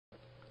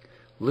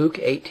Luke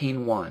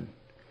 18:1.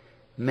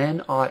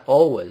 Men ought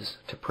always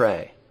to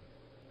pray.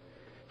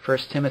 1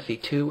 Timothy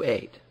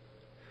 2:8.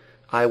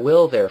 I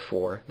will,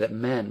 therefore, that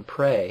men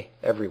pray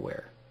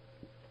everywhere.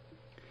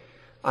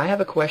 I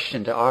have a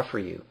question to offer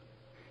you.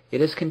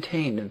 It is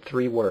contained in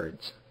 3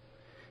 words.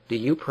 Do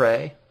you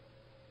pray?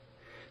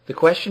 The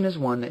question is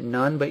one that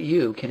none but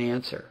you can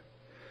answer.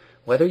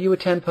 Whether you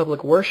attend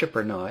public worship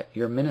or not,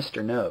 your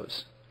minister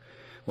knows.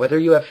 Whether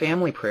you have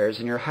family prayers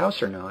in your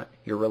house or not,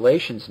 your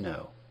relations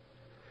know.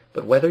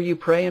 But whether you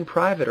pray in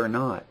private or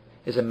not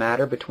is a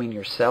matter between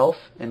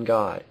yourself and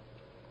God.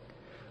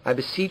 I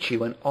beseech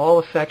you in all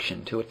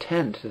affection to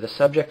attend to the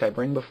subject I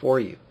bring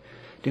before you.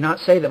 Do not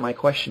say that my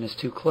question is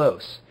too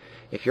close.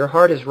 If your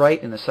heart is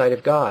right in the sight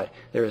of God,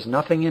 there is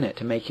nothing in it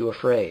to make you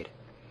afraid.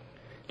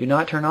 Do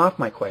not turn off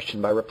my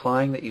question by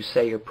replying that you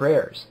say your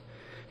prayers.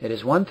 It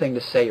is one thing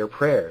to say your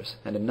prayers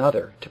and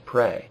another to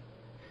pray.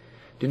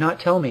 Do not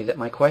tell me that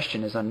my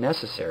question is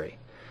unnecessary.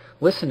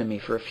 Listen to me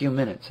for a few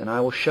minutes, and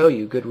I will show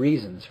you good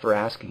reasons for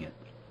asking it.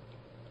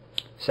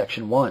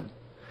 Section 1.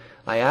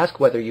 I ask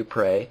whether you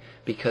pray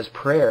because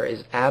prayer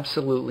is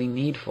absolutely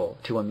needful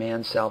to a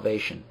man's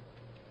salvation.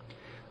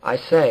 I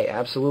say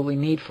absolutely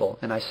needful,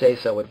 and I say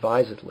so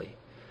advisedly.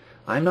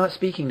 I am not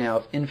speaking now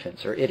of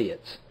infants or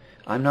idiots.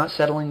 I am not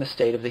settling the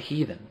state of the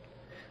heathen.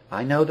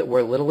 I know that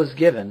where little is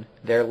given,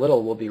 there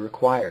little will be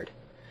required.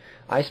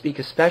 I speak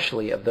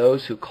especially of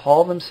those who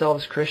call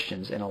themselves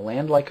Christians in a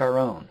land like our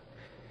own.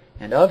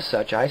 And of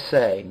such I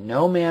say,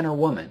 no man or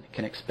woman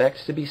can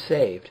expect to be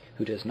saved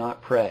who does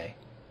not pray.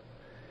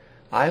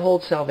 I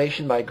hold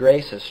salvation by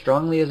grace as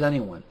strongly as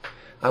anyone.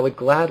 I would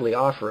gladly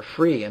offer a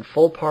free and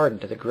full pardon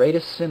to the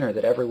greatest sinner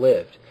that ever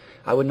lived.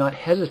 I would not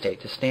hesitate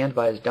to stand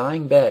by his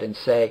dying bed and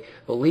say,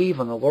 believe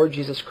on the Lord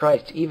Jesus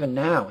Christ even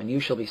now, and you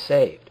shall be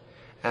saved.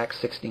 Acts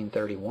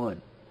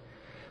 16:31.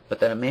 But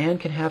that a man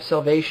can have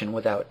salvation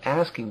without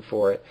asking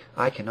for it,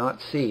 I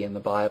cannot see in the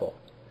Bible.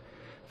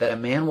 That a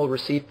man will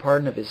receive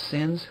pardon of his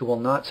sins who will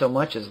not so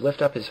much as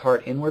lift up his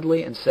heart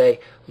inwardly and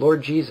say,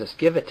 Lord Jesus,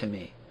 give it to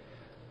me.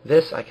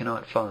 This I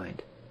cannot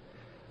find.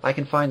 I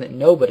can find that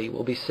nobody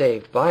will be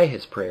saved by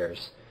his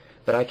prayers,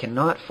 but I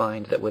cannot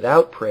find that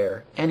without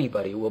prayer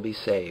anybody will be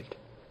saved.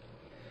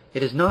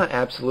 It is not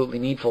absolutely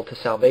needful to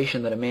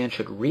salvation that a man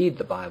should read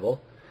the Bible.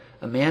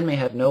 A man may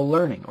have no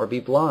learning or be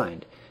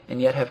blind,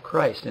 and yet have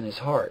Christ in his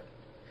heart.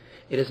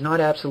 It is not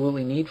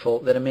absolutely needful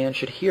that a man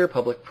should hear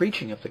public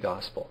preaching of the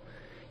gospel.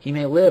 He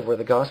may live where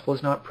the gospel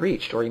is not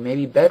preached, or he may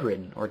be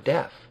bedridden or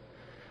deaf.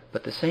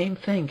 But the same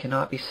thing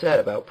cannot be said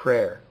about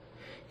prayer.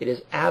 It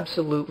is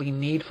absolutely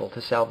needful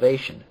to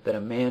salvation that a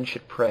man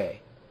should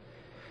pray.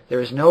 There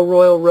is no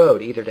royal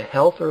road either to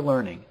health or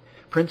learning.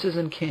 Princes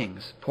and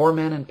kings, poor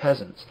men and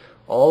peasants,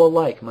 all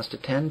alike must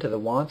attend to the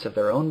wants of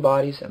their own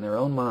bodies and their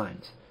own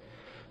minds.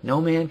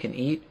 No man can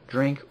eat,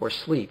 drink, or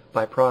sleep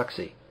by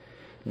proxy.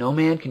 No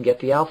man can get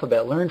the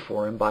alphabet learned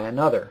for him by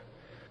another.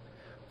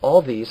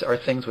 All these are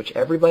things which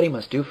everybody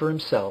must do for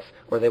himself,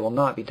 or they will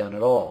not be done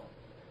at all.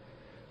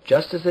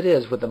 Just as it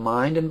is with the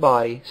mind and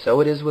body, so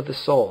it is with the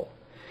soul.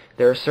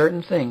 There are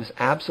certain things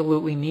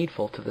absolutely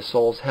needful to the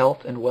soul's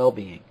health and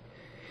well-being.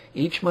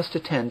 Each must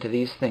attend to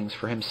these things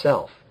for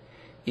himself.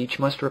 Each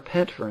must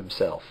repent for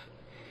himself.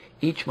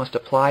 Each must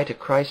apply to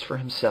Christ for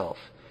himself.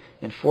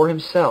 And for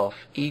himself,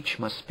 each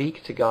must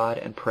speak to God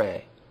and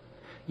pray.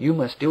 You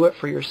must do it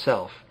for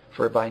yourself,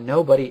 for by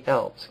nobody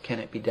else can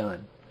it be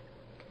done.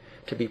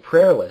 To be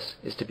prayerless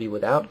is to be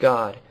without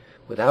God,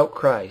 without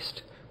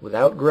Christ,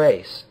 without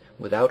grace,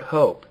 without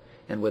hope,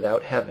 and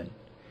without heaven.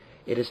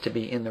 It is to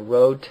be in the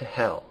road to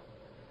hell.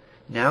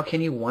 Now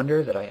can you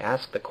wonder that I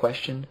ask the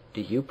question,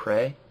 do you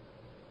pray?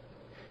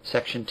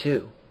 Section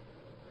 2.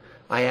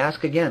 I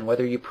ask again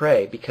whether you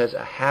pray because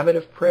a habit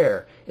of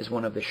prayer is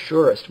one of the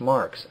surest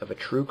marks of a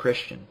true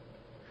Christian.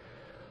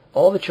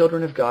 All the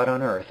children of God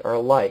on earth are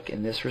alike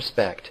in this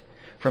respect.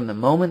 From the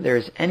moment there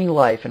is any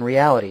life and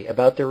reality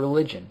about their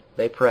religion,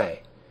 they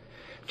pray.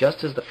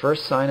 Just as the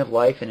first sign of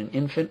life in an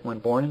infant when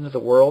born into the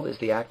world is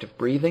the act of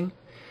breathing,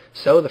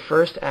 so the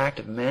first act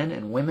of men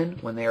and women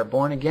when they are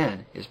born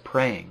again is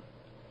praying.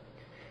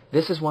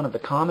 This is one of the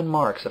common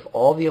marks of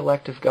all the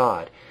elect of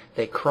God.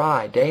 They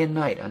cry day and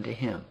night unto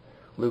Him.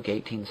 Luke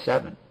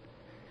 18:7.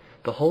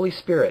 The Holy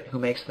Spirit, who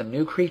makes them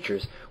new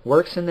creatures,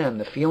 works in them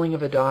the feeling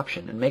of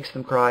adoption and makes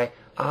them cry,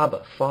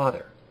 Abba,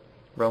 Father.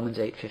 Romans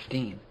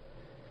 8:15.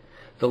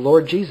 The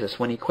Lord Jesus,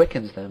 when He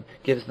quickens them,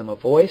 gives them a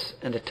voice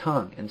and a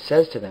tongue and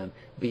says to them,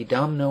 Be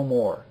dumb no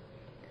more.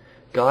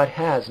 God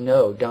has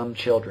no dumb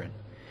children.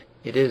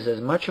 It is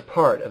as much a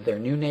part of their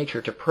new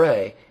nature to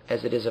pray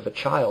as it is of a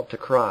child to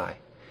cry.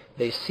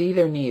 They see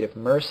their need of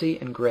mercy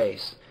and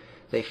grace.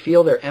 They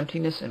feel their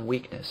emptiness and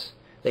weakness.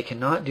 They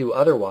cannot do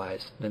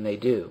otherwise than they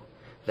do.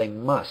 They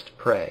must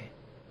pray.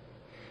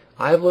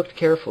 I have looked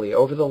carefully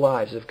over the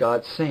lives of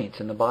God's saints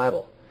in the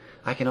Bible.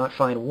 I cannot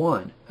find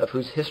one of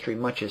whose history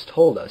much is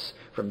told us,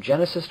 from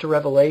Genesis to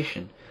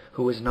Revelation,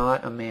 who was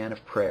not a man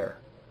of prayer.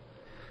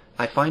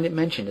 I find it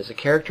mentioned as a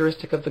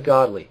characteristic of the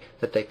godly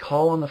that they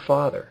call on the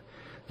Father,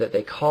 that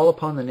they call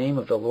upon the name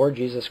of the Lord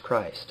Jesus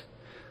Christ.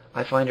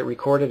 I find it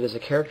recorded as a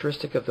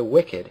characteristic of the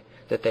wicked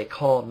that they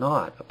call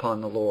not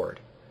upon the Lord.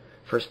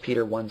 1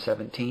 Peter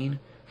 1:17,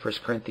 1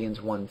 Corinthians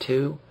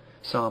 1:2,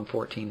 Psalm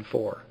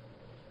 14:4.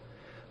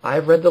 I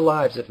have read the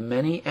lives of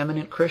many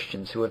eminent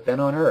Christians who have been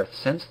on earth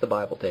since the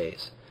Bible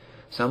days.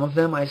 Some of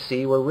them I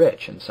see were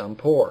rich and some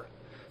poor.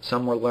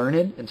 Some were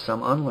learned and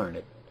some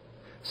unlearned.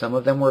 Some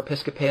of them were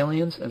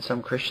Episcopalians and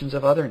some Christians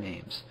of other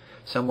names.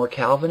 Some were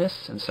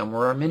Calvinists and some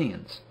were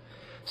Arminians.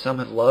 Some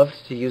have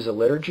loved to use a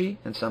liturgy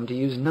and some to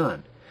use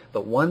none.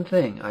 But one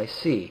thing I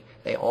see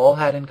they all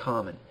had in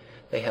common.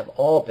 They have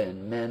all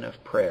been men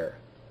of prayer.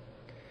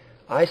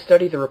 I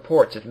study the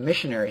reports of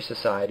missionary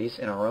societies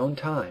in our own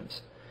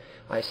times.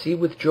 I see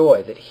with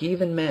joy that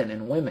heathen men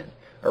and women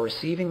are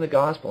receiving the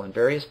gospel in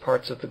various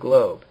parts of the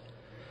globe.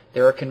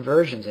 There are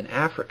conversions in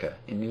Africa,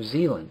 in New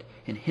Zealand,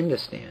 in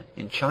Hindustan,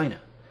 in China.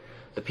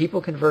 The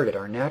people converted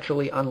are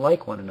naturally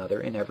unlike one another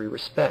in every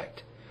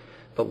respect.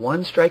 But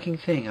one striking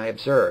thing I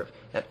observe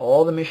at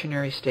all the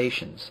missionary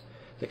stations: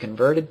 the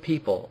converted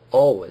people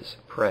always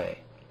pray.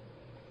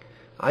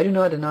 I do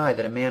not deny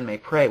that a man may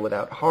pray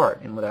without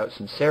heart and without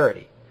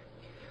sincerity.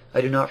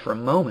 I do not for a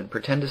moment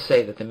pretend to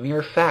say that the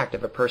mere fact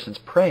of a person's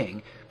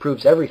praying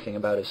proves everything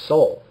about his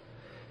soul.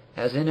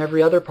 As in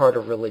every other part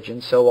of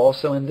religion, so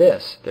also in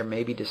this there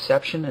may be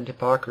deception and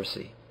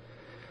hypocrisy.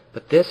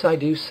 But this I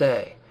do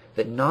say,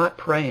 that not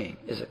praying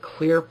is a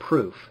clear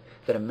proof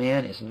that a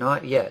man is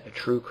not yet a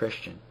true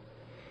Christian.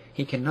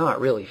 He cannot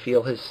really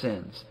feel his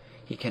sins.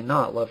 He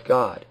cannot love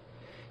God.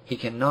 He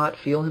cannot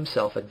feel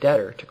himself a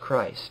debtor to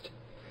Christ.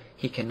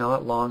 He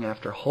cannot long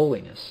after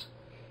holiness.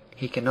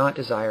 He cannot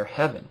desire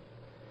heaven.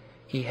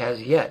 He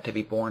has yet to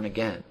be born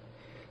again.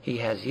 He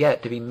has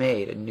yet to be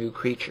made a new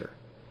creature.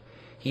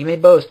 He may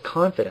boast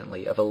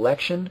confidently of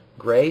election,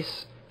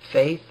 grace,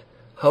 faith,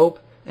 hope,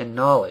 and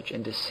knowledge,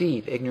 and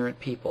deceive ignorant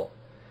people.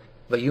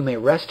 But you may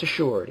rest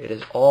assured it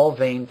is all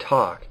vain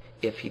talk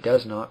if he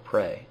does not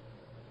pray.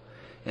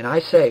 And I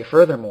say,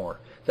 furthermore,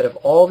 that of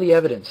all the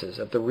evidences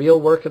of the real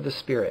work of the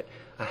Spirit,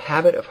 a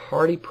habit of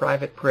hearty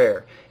private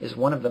prayer is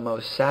one of the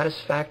most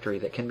satisfactory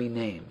that can be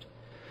named.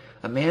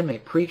 A man may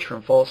preach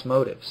from false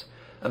motives.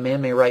 A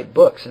man may write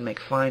books and make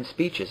fine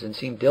speeches and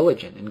seem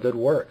diligent in good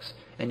works,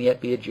 and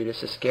yet be a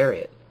Judas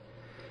Iscariot.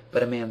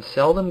 But a man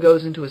seldom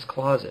goes into his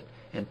closet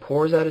and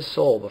pours out his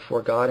soul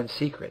before God in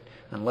secret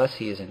unless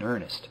he is in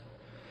earnest.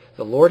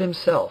 The Lord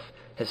himself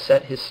has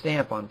set his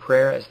stamp on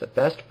prayer as the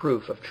best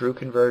proof of true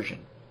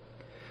conversion.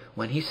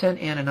 When he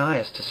sent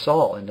Ananias to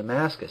Saul in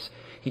Damascus,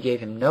 he gave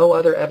him no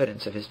other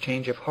evidence of his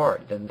change of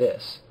heart than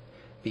this: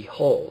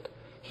 "Behold,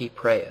 he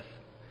prayeth."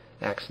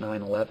 Acts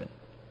 9:11.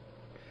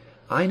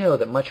 I know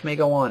that much may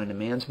go on in a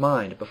man's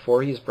mind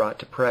before he is brought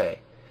to pray.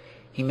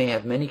 He may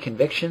have many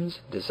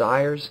convictions,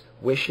 desires,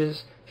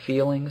 wishes,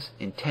 feelings,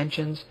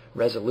 intentions,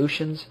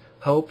 resolutions,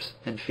 hopes,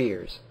 and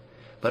fears.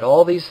 But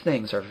all these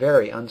things are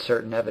very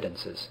uncertain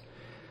evidences.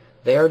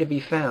 They are to be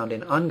found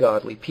in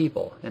ungodly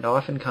people, and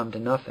often come to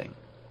nothing.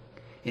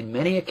 In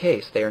many a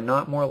case they are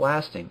not more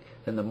lasting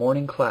than the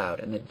morning cloud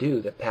and the dew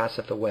that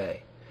passeth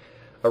away.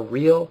 A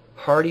real,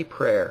 hearty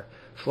prayer,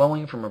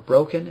 flowing from a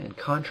broken and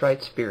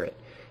contrite spirit,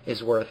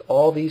 is worth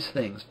all these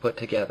things put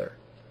together.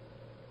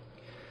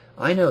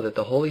 I know that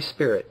the Holy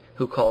Spirit,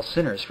 who calls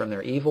sinners from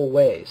their evil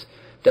ways,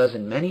 does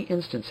in many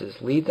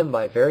instances lead them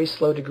by very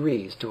slow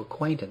degrees to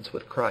acquaintance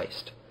with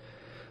Christ.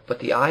 But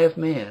the eye of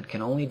man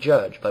can only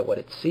judge by what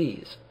it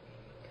sees.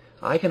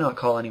 I cannot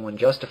call anyone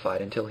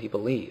justified until he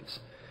believes.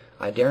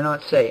 I dare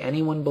not say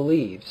anyone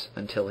believes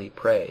until he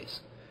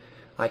prays.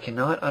 I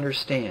cannot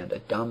understand a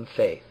dumb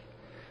faith.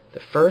 The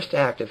first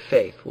act of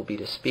faith will be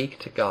to speak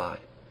to God.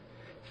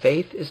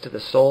 Faith is to the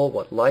soul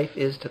what life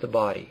is to the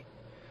body.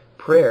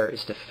 Prayer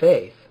is to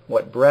faith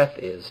what breath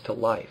is to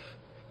life.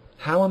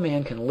 How a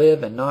man can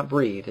live and not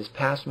breathe is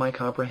past my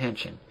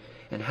comprehension,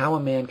 and how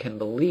a man can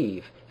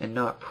believe and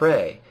not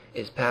pray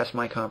is past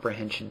my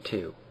comprehension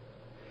too.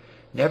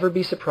 Never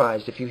be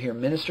surprised if you hear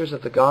ministers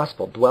of the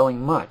gospel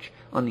dwelling much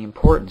on the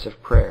importance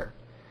of prayer.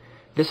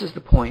 This is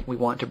the point we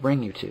want to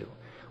bring you to.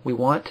 We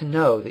want to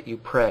know that you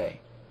pray.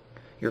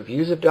 Your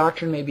views of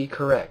doctrine may be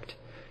correct.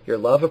 Your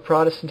love of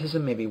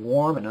Protestantism may be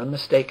warm and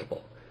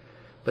unmistakable.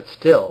 But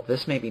still,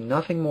 this may be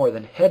nothing more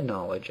than head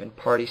knowledge and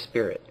party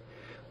spirit.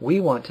 We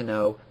want to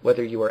know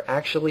whether you are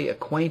actually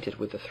acquainted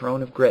with the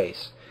throne of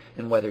grace,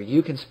 and whether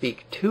you can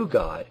speak to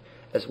God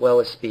as well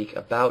as speak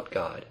about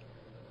God.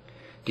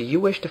 Do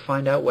you wish to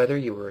find out whether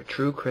you are a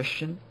true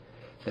Christian?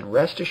 Then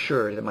rest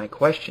assured that my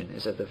question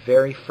is of the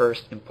very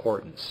first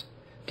importance.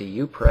 Do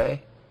you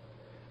pray?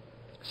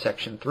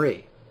 Section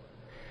 3.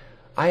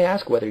 I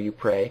ask whether you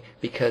pray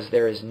because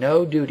there is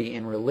no duty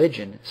in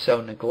religion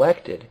so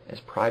neglected as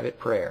private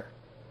prayer.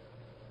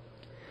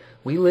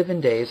 We live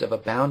in days of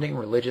abounding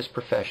religious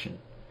profession.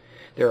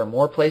 There are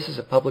more places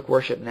of public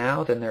worship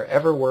now than there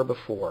ever were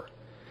before.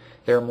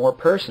 There are more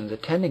persons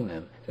attending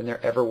them than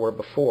there ever were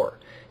before,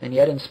 and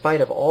yet in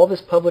spite of all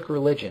this public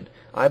religion,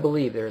 I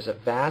believe there is a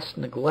vast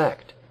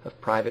neglect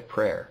of private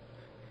prayer.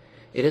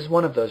 It is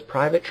one of those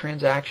private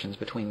transactions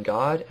between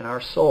God and our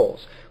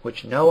souls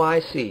which no eye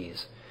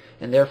sees,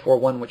 and therefore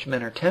one which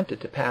men are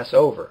tempted to pass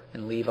over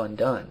and leave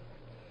undone.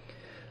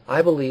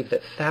 I believe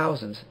that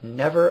thousands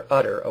never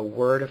utter a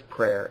word of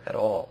prayer at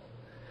all.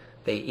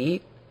 They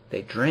eat,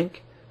 they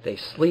drink, they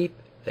sleep,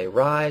 they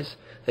rise,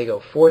 they go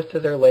forth to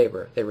their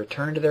labor, they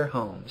return to their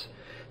homes,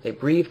 they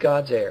breathe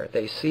God's air,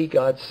 they see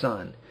God's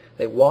sun,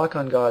 they walk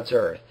on God's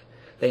earth,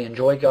 they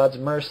enjoy God's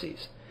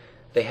mercies,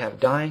 they have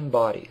dying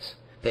bodies,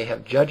 they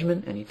have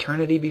judgment and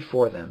eternity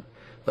before them,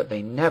 but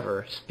they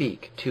never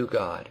speak to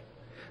God.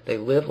 They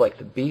live like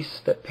the beasts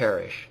that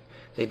perish.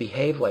 They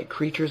behave like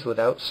creatures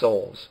without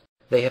souls.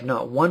 They have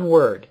not one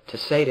word to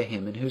say to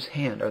him in whose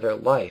hand are their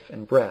life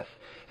and breath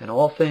and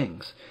all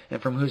things,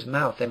 and from whose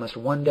mouth they must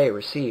one day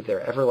receive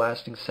their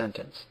everlasting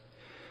sentence.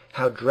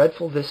 How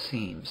dreadful this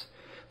seems,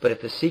 but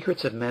if the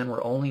secrets of men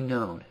were only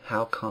known,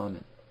 how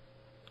common.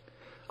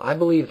 I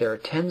believe there are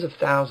tens of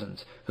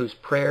thousands whose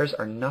prayers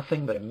are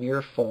nothing but a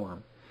mere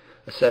form,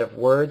 a set of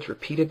words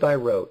repeated by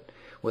rote,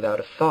 without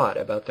a thought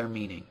about their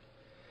meaning.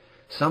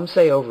 Some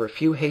say over a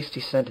few hasty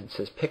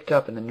sentences picked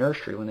up in the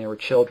nursery when they were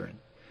children.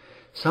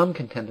 Some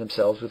content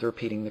themselves with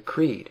repeating the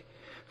creed,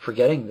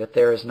 forgetting that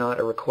there is not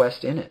a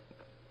request in it.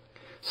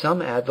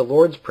 Some add the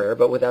Lord's Prayer,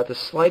 but without the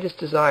slightest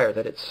desire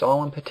that its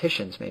solemn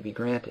petitions may be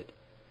granted.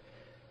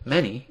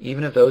 Many,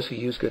 even of those who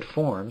use good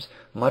forms,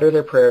 mutter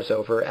their prayers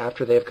over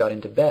after they have got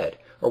into bed,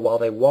 or while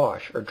they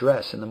wash or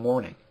dress in the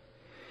morning.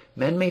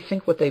 Men may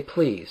think what they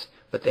please,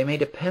 but they may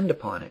depend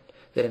upon it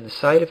that in the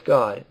sight of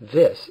God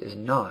this is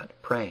not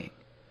praying.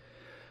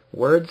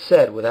 Words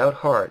said without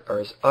heart are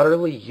as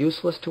utterly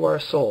useless to our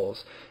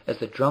souls as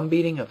the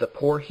drum-beating of the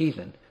poor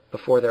heathen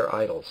before their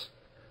idols.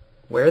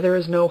 Where there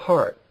is no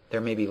heart,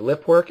 there may be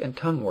lip work and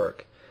tongue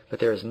work, but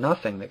there is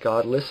nothing that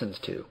God listens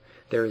to.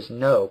 There is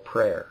no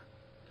prayer.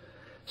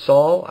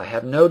 Saul, I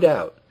have no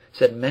doubt,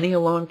 said many a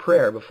long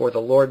prayer before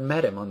the Lord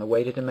met him on the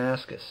way to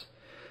Damascus,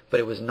 but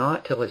it was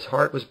not till his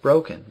heart was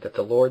broken that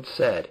the Lord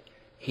said,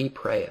 He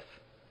prayeth.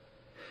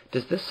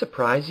 Does this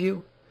surprise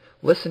you?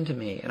 Listen to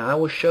me, and I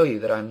will show you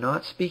that I am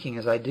not speaking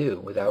as I do,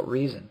 without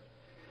reason.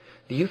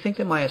 Do you think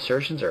that my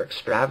assertions are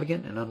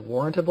extravagant and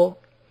unwarrantable?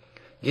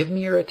 Give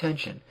me your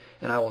attention,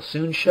 and I will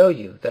soon show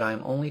you that I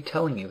am only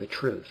telling you the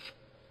truth.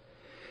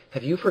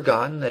 Have you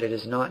forgotten that it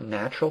is not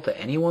natural to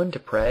anyone to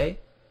pray?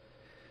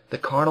 The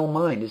carnal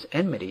mind is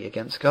enmity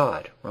against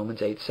God,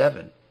 Romans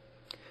 8:7.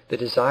 The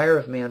desire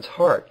of man's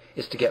heart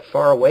is to get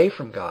far away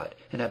from God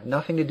and have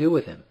nothing to do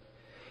with him.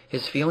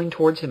 His feeling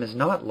towards him is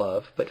not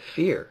love, but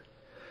fear.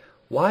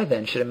 Why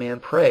then should a man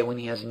pray when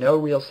he has no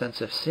real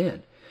sense of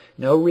sin,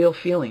 no real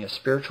feeling of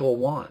spiritual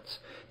wants,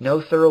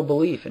 no thorough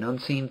belief in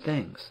unseen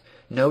things,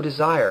 no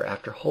desire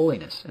after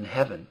holiness and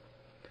heaven?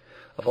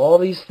 Of all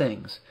these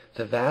things,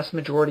 the vast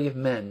majority of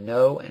men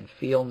know and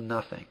feel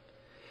nothing.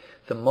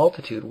 The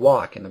multitude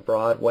walk in the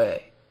broad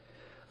way.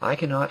 I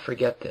cannot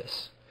forget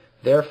this.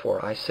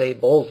 Therefore I say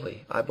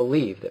boldly, I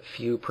believe that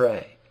few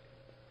pray.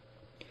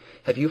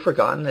 Have you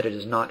forgotten that it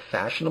is not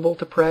fashionable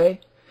to pray?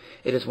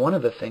 It is one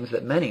of the things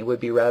that many would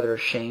be rather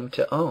ashamed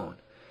to own.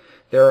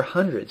 There are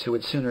hundreds who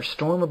would sooner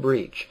storm a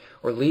breach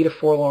or lead a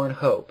forlorn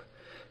hope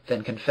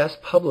than confess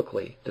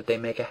publicly that they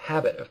make a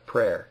habit of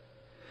prayer.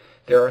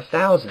 There are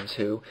thousands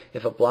who,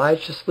 if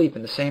obliged to sleep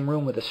in the same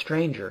room with a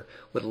stranger,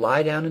 would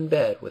lie down in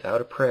bed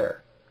without a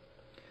prayer.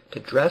 To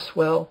dress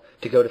well,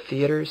 to go to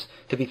theaters,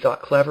 to be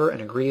thought clever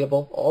and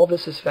agreeable, all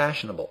this is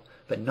fashionable,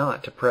 but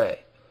not to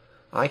pray.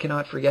 I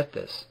cannot forget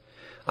this.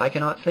 I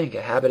cannot think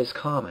a habit is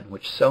common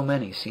which so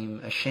many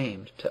seem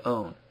ashamed to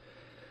own.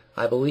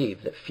 I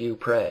believe that few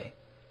pray.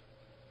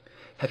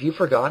 Have you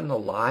forgotten the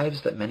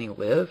lives that many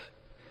live?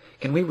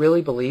 Can we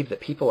really believe that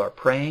people are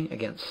praying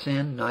against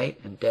sin night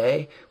and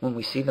day when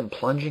we see them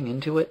plunging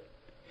into it?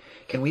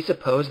 Can we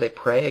suppose they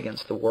pray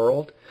against the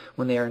world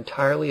when they are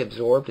entirely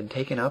absorbed and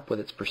taken up with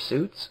its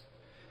pursuits?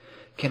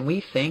 Can we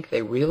think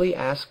they really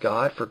ask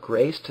God for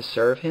grace to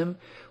serve Him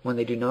when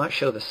they do not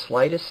show the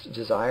slightest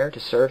desire to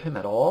serve Him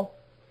at all?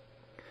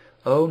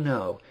 Oh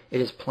no, it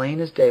is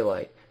plain as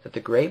daylight that the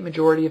great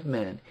majority of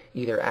men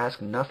either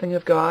ask nothing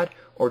of God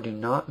or do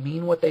not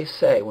mean what they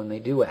say when they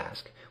do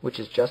ask, which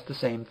is just the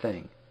same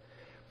thing.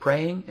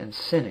 Praying and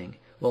sinning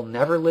will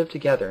never live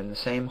together in the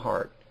same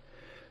heart.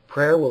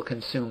 Prayer will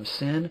consume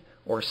sin,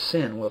 or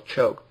sin will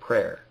choke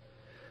prayer.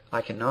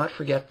 I cannot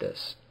forget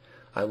this.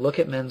 I look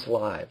at men's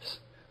lives.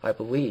 I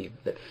believe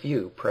that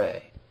few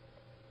pray.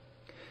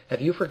 Have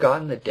you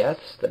forgotten the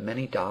deaths that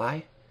many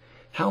die?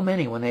 How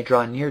many, when they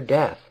draw near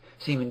death,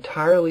 seem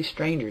entirely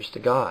strangers to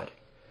God?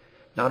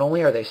 Not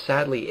only are they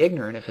sadly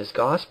ignorant of His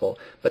gospel,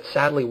 but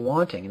sadly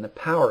wanting in the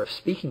power of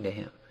speaking to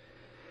Him.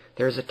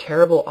 There is a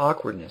terrible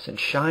awkwardness and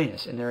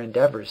shyness in their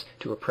endeavors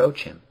to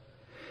approach Him.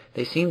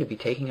 They seem to be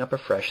taking up a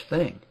fresh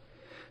thing.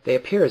 They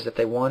appear as if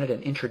they wanted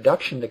an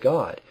introduction to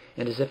God,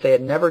 and as if they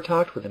had never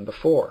talked with Him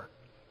before.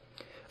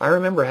 I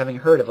remember having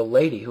heard of a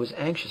lady who was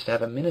anxious to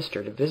have a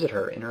minister to visit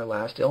her in her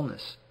last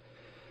illness.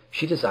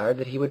 She desired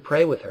that he would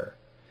pray with her.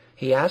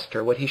 He asked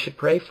her what he should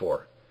pray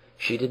for.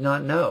 She did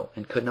not know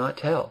and could not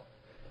tell.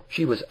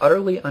 She was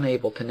utterly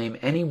unable to name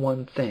any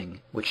one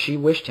thing which she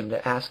wished him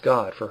to ask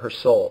God for her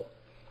soul.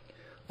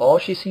 All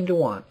she seemed to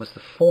want was the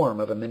form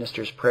of a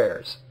minister's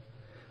prayers.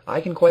 I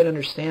can quite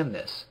understand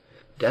this.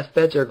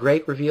 Deathbeds are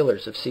great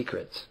revealers of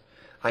secrets.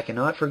 I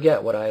cannot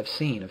forget what I have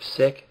seen of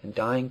sick and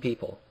dying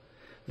people.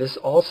 This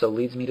also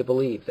leads me to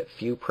believe that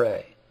few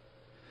pray.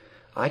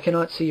 I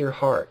cannot see your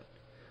heart.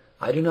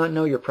 I do not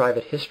know your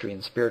private history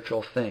in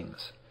spiritual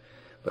things.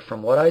 But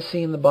from what I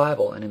see in the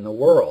Bible and in the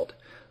world,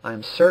 I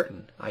am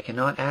certain I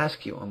cannot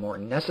ask you a more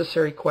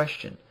necessary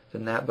question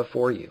than that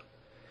before you.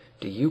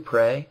 Do you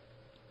pray?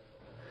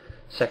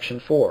 Section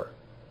 4.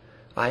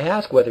 I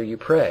ask whether you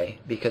pray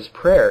because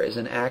prayer is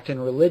an act in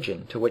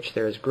religion to which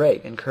there is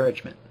great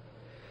encouragement.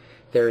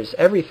 There is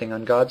everything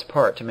on God's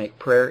part to make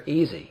prayer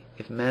easy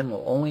if men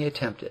will only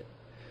attempt it.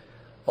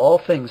 All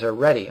things are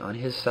ready on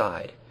His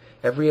side.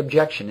 Every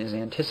objection is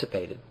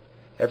anticipated.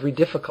 Every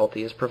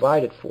difficulty is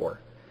provided for.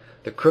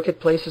 The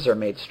crooked places are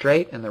made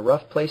straight and the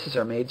rough places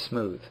are made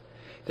smooth.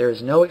 There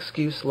is no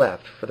excuse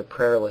left for the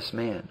prayerless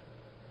man.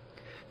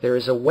 There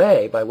is a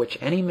way by which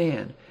any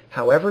man,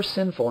 however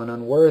sinful and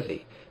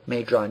unworthy,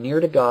 may draw near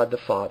to God the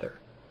Father.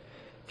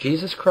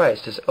 Jesus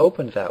Christ has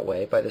opened that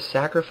way by the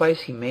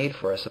sacrifice He made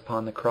for us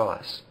upon the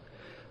cross.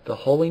 The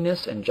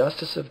holiness and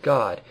justice of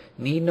God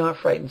need not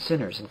frighten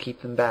sinners and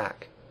keep them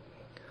back.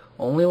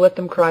 Only let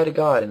them cry to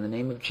God in the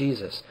name of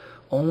Jesus.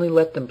 Only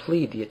let them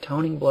plead the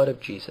atoning blood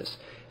of Jesus,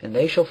 and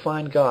they shall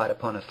find God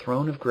upon a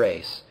throne of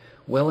grace,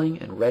 willing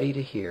and ready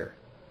to hear.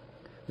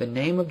 The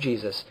name of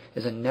Jesus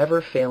is a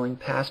never-failing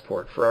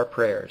passport for our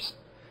prayers.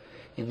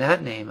 In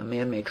that name a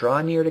man may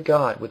draw near to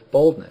God with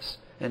boldness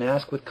and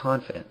ask with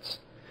confidence.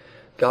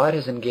 God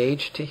has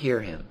engaged to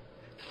hear him.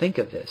 Think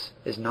of this.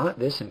 Is not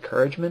this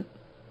encouragement?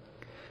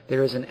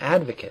 There is an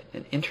advocate,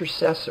 an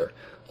intercessor,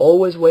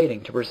 always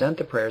waiting to present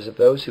the prayers of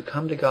those who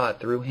come to God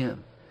through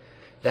him.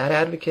 That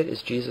advocate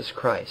is Jesus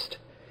Christ.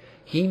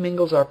 He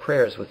mingles our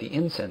prayers with the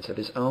incense of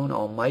His own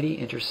almighty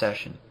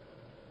intercession.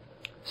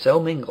 So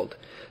mingled,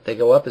 they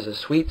go up as a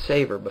sweet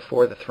savor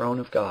before the throne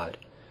of God.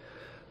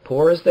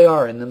 Poor as they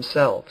are in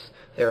themselves,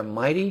 they are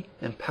mighty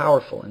and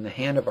powerful in the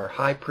hand of our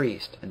high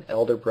priest and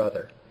elder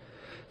brother.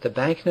 The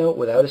banknote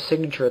without a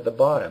signature at the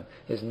bottom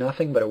is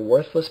nothing but a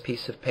worthless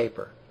piece of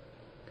paper.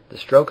 The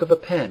stroke of a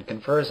pen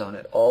confers on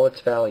it all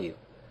its value.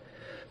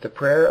 The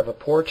prayer of a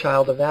poor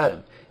child of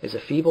Adam is a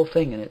feeble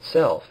thing in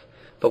itself,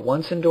 but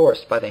once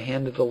endorsed by the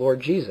hand of the Lord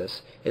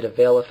Jesus, it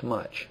availeth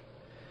much.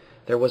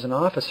 There was an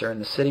officer in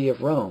the city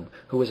of Rome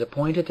who was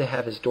appointed to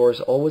have his doors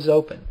always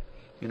open,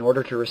 in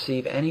order to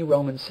receive any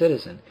Roman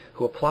citizen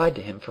who applied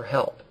to him for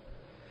help.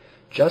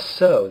 Just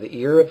so the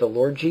ear of the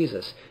Lord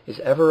Jesus is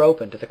ever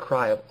open to the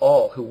cry of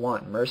all who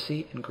want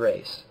mercy and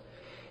grace.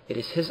 It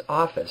is His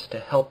office to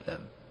help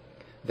them.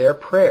 Their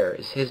prayer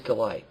is His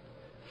delight.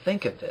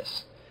 Think of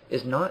this.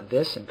 Is not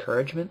this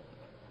encouragement?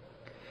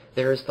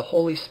 There is the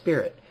Holy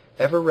Spirit,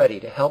 ever ready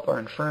to help our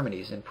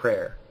infirmities in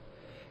prayer.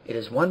 It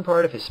is one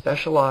part of His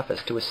special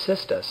office to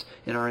assist us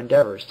in our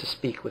endeavors to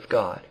speak with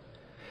God.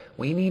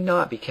 We need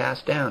not be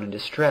cast down and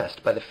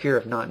distressed by the fear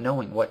of not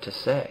knowing what to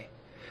say.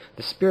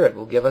 The Spirit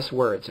will give us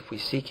words if we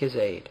seek His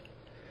aid.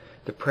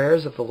 The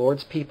prayers of the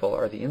Lord's people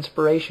are the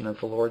inspiration of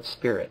the Lord's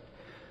Spirit,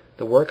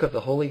 the work of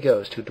the Holy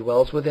Ghost who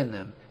dwells within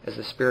them as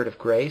the Spirit of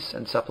grace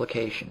and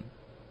supplication.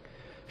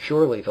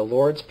 Surely the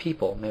Lord's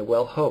people may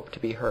well hope to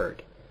be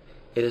heard.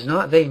 It is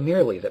not they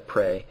merely that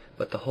pray,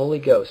 but the Holy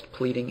Ghost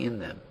pleading in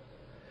them.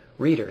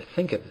 Reader,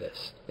 think of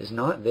this. Is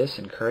not this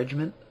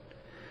encouragement?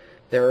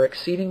 There are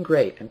exceeding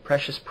great and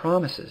precious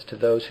promises to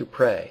those who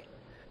pray.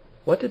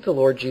 What did the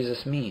Lord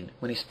Jesus mean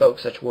when He spoke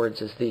such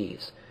words as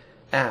these?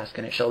 Ask,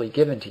 and it shall be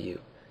given to you.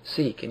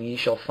 Seek, and ye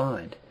shall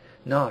find.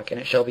 Knock, and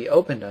it shall be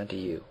opened unto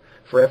you.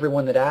 For every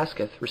one that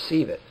asketh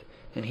receiveth,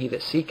 and he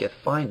that seeketh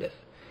findeth,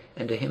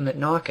 and to him that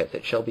knocketh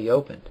it shall be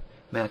opened.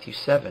 Matthew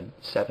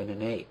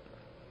 7:7-8.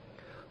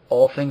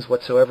 All things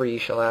whatsoever ye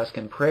shall ask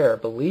in prayer,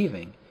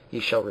 believing, ye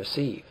shall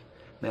receive.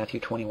 Matthew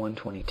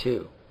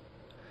 21:22.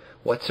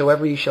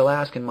 Whatsoever ye shall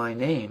ask in my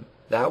name,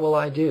 that will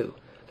I do,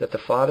 that the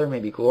Father may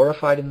be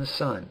glorified in the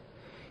Son.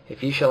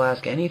 If ye shall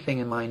ask anything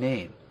in my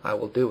name, I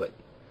will do it.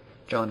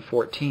 John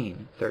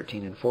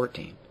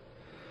 14:13-14.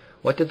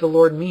 What did the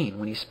Lord mean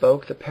when He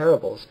spoke the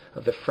parables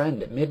of the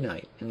friend at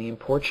midnight and the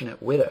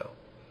importunate widow?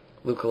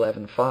 Luke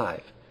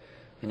 11:5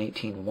 and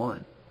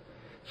 18:1.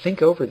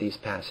 Think over these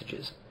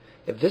passages.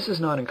 If this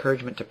is not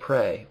encouragement to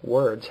pray,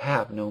 words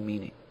have no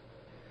meaning.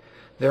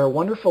 There are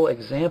wonderful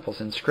examples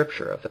in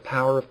Scripture of the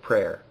power of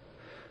prayer.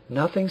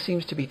 Nothing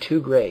seems to be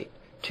too great,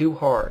 too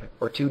hard,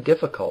 or too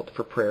difficult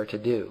for prayer to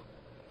do.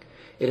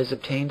 It has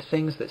obtained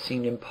things that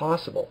seemed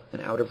impossible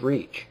and out of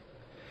reach.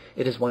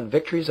 It has won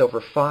victories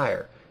over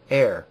fire,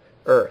 air,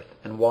 earth,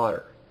 and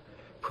water.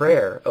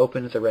 Prayer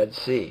opened the Red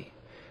Sea.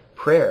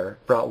 Prayer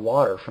brought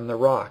water from the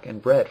rock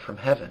and bread from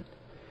heaven.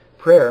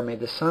 Prayer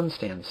made the sun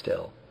stand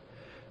still.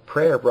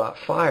 Prayer brought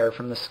fire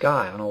from the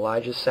sky on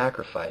Elijah's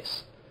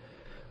sacrifice.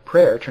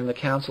 Prayer turned the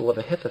counsel of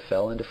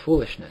Ahithophel into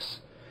foolishness.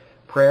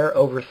 Prayer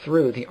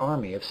overthrew the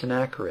army of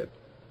Sennacherib.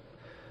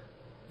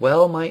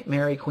 Well might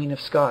Mary, Queen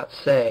of Scots,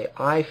 say,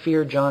 I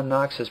fear John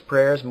Knox's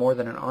prayers more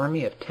than an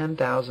army of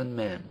 10,000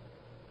 men.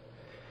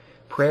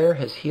 Prayer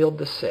has healed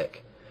the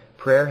sick.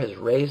 Prayer has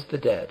raised the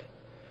dead.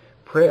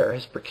 Prayer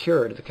has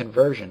procured the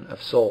conversion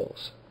of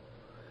souls.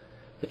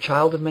 "The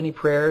child of many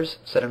prayers,"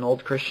 said an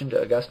old Christian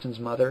to Augustine's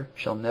mother,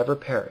 "shall never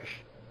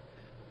perish."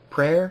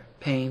 Prayer,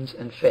 pains,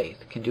 and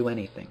faith can do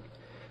anything.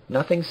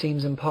 Nothing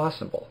seems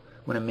impossible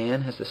when a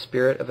man has the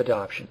spirit of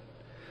adoption.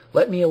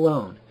 "Let me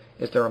alone,"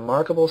 is the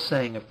remarkable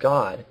saying of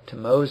God to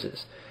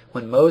Moses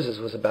when Moses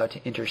was about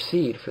to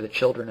intercede for the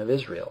children of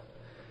Israel.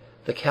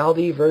 The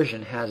Chaldee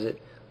version has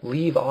it,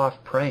 "Leave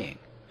off praying,"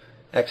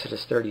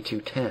 Exodus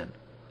 32:10.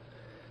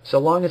 So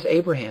long as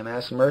Abraham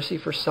asked mercy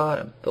for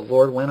Sodom, the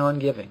Lord went on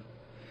giving.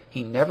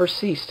 He never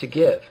ceased to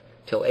give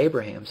till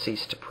Abraham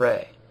ceased to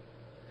pray.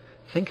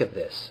 Think of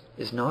this.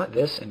 Is not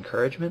this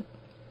encouragement?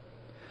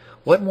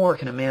 What more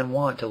can a man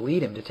want to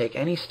lead him to take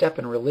any step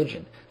in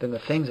religion than the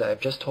things I have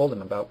just told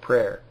him about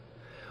prayer?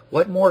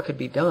 What more could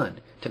be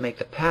done to make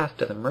the path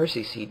to the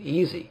mercy seat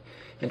easy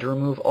and to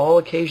remove all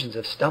occasions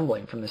of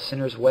stumbling from the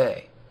sinner's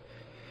way?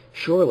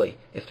 Surely,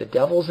 if the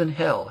devils in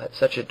hell had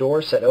such a door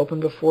set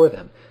open before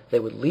them, they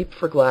would leap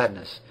for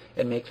gladness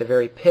and make the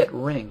very pit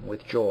ring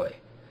with joy.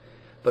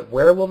 But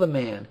where will the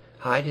man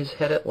hide his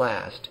head at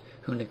last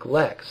who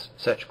neglects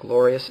such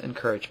glorious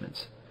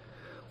encouragements?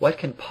 What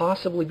can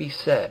possibly be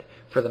said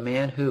for the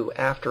man who,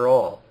 after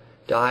all,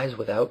 dies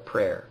without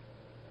prayer?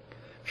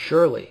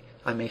 Surely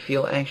I may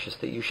feel anxious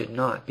that you should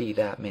not be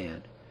that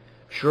man.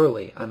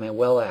 Surely I may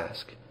well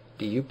ask,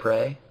 do you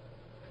pray?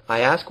 I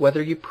ask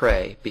whether you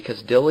pray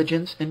because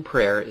diligence in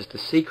prayer is the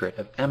secret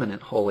of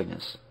eminent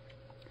holiness.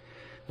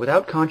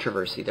 Without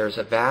controversy, there is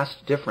a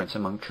vast difference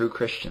among true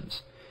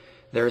Christians.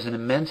 There is an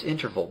immense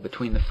interval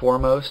between the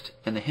foremost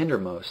and the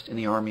hindermost in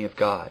the army of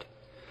God.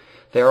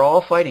 They are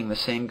all fighting the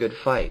same good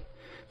fight,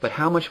 but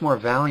how much more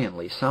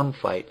valiantly some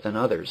fight than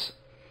others.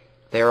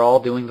 They are all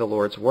doing the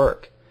Lord's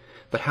work,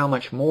 but how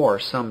much more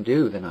some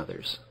do than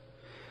others.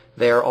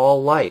 They are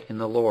all light in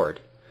the Lord,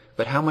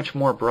 but how much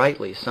more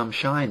brightly some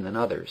shine than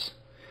others.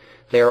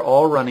 They are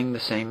all running the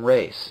same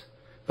race,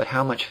 but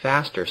how much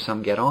faster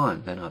some get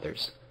on than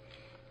others.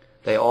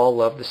 They all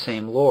love the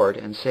same Lord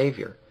and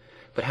Savior,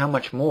 but how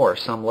much more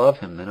some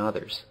love him than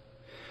others.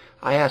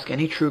 I ask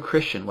any true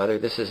Christian whether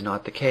this is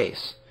not the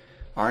case.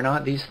 Are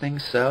not these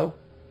things so?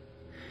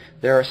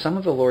 There are some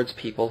of the Lord's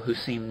people who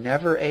seem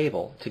never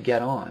able to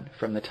get on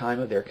from the time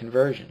of their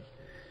conversion.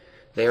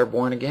 They are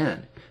born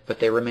again, but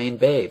they remain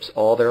babes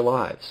all their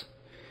lives.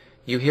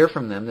 You hear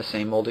from them the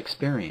same old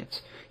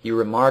experience. You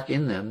remark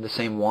in them the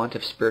same want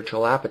of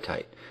spiritual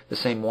appetite, the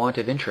same want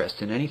of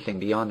interest in anything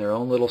beyond their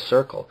own little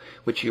circle,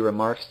 which you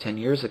remarked 10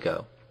 years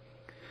ago.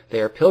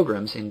 They are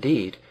pilgrims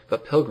indeed,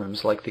 but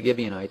pilgrims like the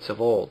Gibeonites of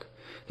old.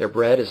 Their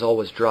bread is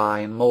always dry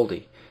and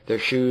moldy, their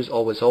shoes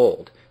always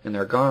old, and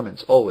their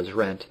garments always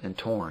rent and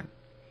torn.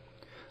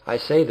 I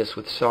say this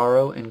with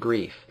sorrow and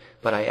grief,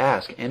 but I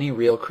ask any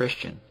real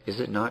Christian, is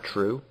it not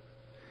true?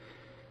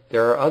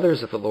 There are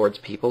others of the Lord's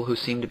people who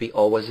seem to be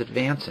always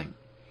advancing.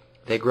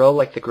 They grow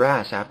like the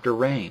grass after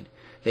rain.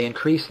 They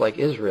increase like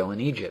Israel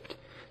in Egypt.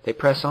 They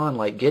press on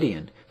like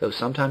Gideon, though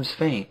sometimes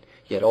faint,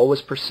 yet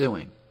always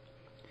pursuing.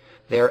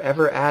 They are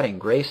ever adding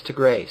grace to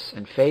grace,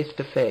 and faith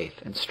to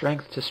faith, and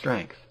strength to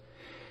strength.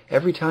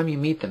 Every time you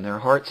meet them, their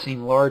hearts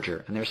seem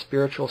larger, and their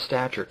spiritual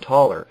stature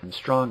taller and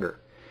stronger.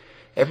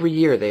 Every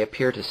year they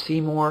appear to see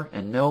more,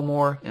 and know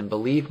more, and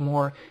believe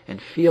more, and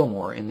feel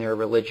more in their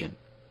religion.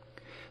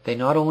 They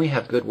not only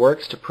have good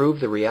works to prove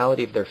the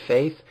reality of their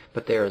faith,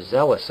 but they are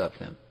zealous of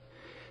them.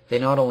 They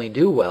not only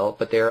do well,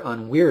 but they are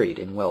unwearied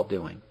in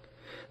well-doing.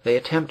 They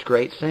attempt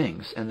great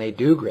things, and they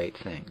do great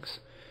things.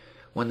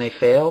 When they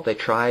fail, they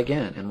try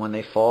again, and when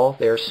they fall,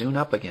 they are soon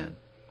up again.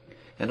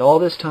 And all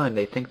this time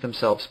they think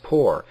themselves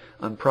poor,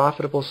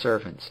 unprofitable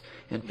servants,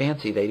 and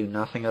fancy they do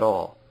nothing at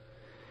all.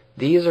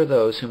 These are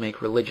those who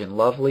make religion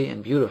lovely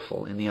and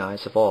beautiful in the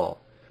eyes of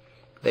all.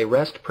 They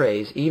wrest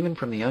praise even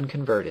from the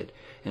unconverted,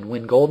 and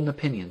win golden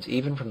opinions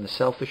even from the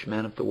selfish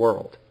men of the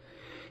world.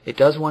 It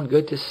does one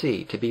good to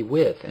see, to be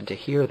with, and to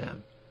hear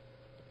them.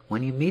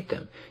 When you meet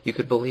them, you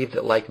could believe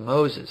that, like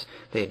Moses,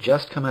 they had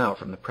just come out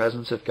from the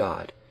presence of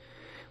God.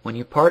 When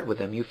you part with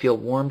them, you feel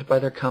warmed by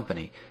their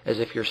company, as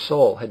if your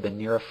soul had been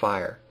near a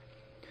fire.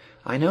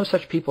 I know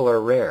such people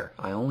are rare.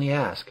 I only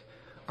ask,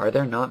 are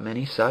there not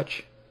many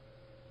such?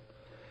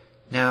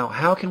 Now,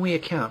 how can we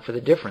account for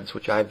the difference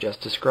which I have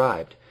just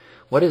described?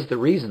 What is the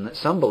reason that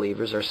some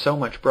believers are so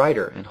much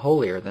brighter and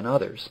holier than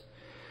others?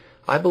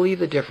 I believe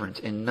the difference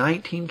in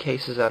 19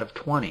 cases out of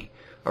 20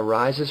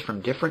 arises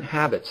from different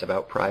habits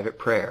about private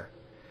prayer.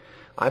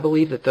 I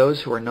believe that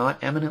those who are not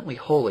eminently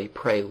holy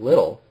pray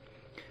little,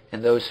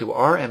 and those who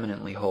are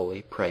eminently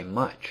holy pray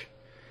much.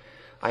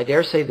 I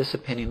dare say this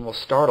opinion will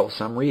startle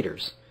some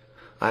readers.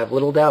 I have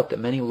little doubt that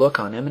many look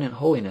on eminent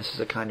holiness as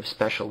a kind of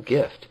special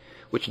gift,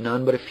 which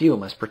none but a few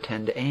must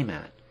pretend to aim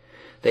at.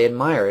 They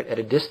admire it at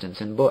a distance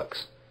in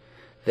books.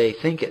 They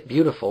think it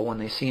beautiful when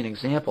they see an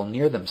example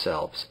near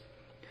themselves.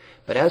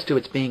 But as to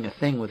its being a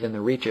thing within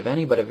the reach of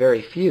any but a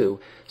very few,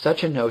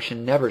 such a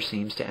notion never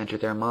seems to enter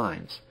their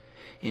minds.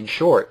 In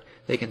short,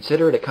 they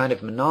consider it a kind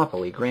of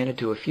monopoly granted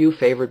to a few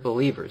favored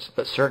believers,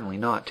 but certainly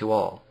not to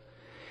all.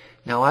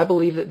 Now I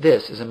believe that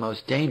this is a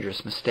most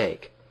dangerous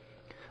mistake.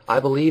 I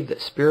believe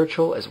that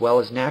spiritual as well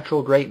as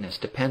natural greatness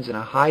depends in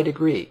a high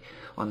degree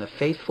on the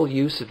faithful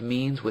use of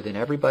means within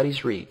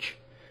everybody's reach.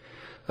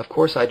 Of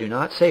course, I do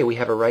not say we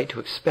have a right to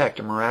expect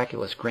a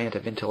miraculous grant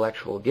of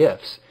intellectual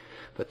gifts,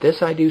 but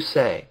this I do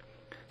say,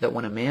 that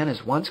when a man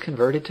is once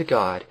converted to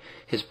God,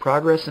 his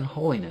progress in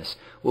holiness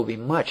will be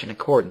much in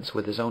accordance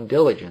with his own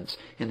diligence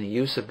in the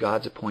use of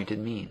God's appointed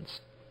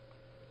means.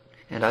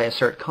 And I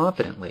assert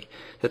confidently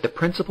that the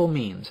principal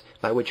means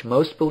by which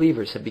most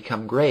believers have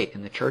become great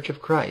in the Church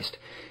of Christ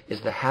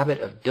is the habit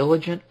of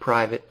diligent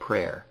private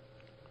prayer.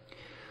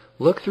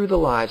 Look through the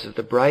lives of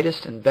the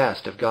brightest and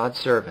best of God's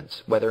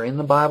servants, whether in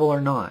the Bible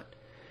or not.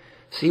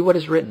 See what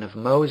is written of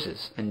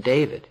Moses and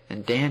David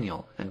and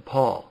Daniel and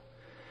Paul.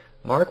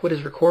 Mark what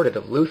is recorded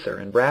of Luther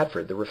and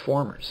Bradford, the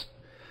Reformers.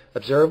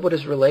 Observe what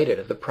is related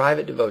of the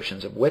private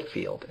devotions of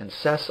Whitfield and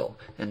Cecil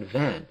and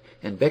Venn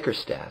and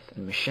Bickerstaff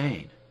and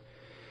M'Cheyne.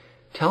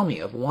 Tell me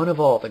of one of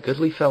all the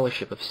goodly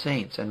fellowship of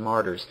saints and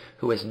martyrs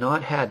who has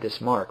not had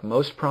this mark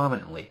most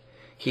prominently.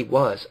 He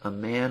was a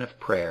man of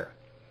prayer.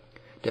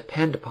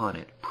 Depend upon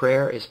it,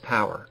 prayer is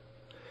power.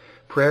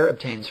 Prayer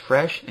obtains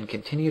fresh and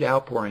continued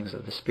outpourings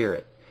of the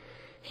Spirit.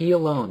 He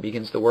alone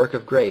begins the work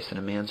of grace in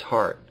a man's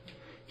heart.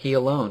 He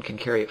alone can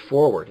carry it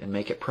forward and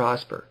make it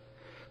prosper.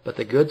 But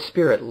the good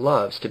Spirit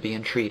loves to be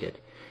entreated,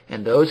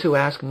 and those who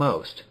ask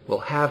most will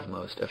have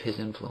most of His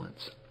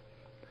influence.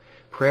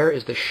 Prayer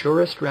is the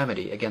surest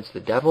remedy against the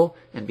devil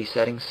and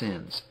besetting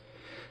sins.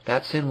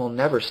 That sin will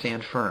never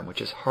stand firm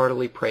which is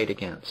heartily prayed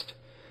against.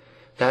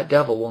 That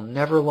devil will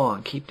never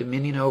long keep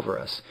dominion over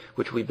us,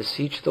 which we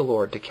beseech the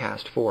Lord to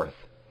cast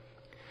forth.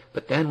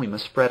 But then we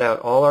must spread out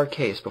all our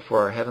case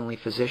before our heavenly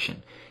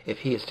Physician, if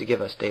He is to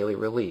give us daily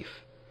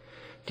relief.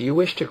 Do you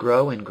wish to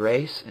grow in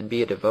grace and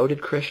be a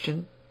devoted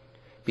Christian?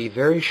 Be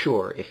very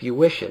sure, if you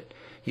wish it,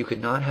 you could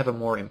not have a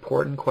more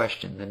important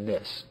question than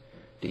this.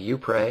 Do you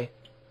pray?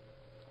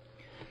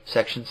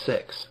 Section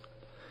 6.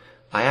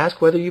 I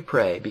ask whether you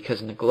pray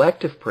because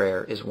neglect of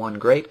prayer is one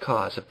great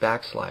cause of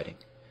backsliding.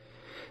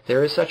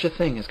 There is such a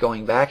thing as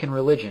going back in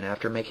religion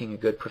after making a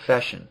good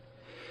profession.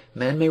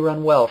 Men may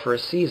run well for a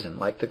season,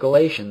 like the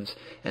Galatians,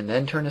 and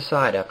then turn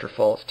aside after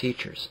false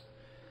teachers.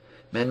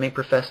 Men may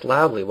profess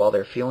loudly while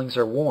their feelings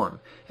are warm,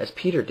 as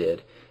Peter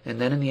did, and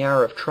then in the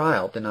hour of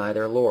trial deny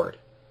their Lord.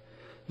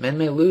 Men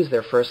may lose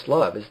their first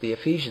love, as the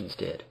Ephesians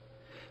did.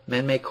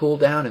 Men may cool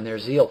down in their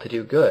zeal to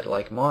do good,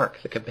 like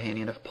Mark, the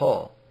companion of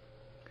Paul.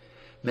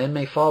 Men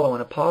may follow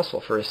an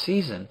apostle for a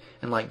season,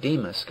 and like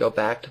Demas, go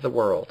back to the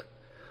world.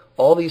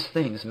 All these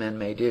things men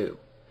may do.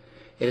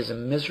 It is a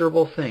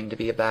miserable thing to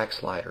be a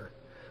backslider.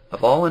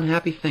 Of all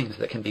unhappy things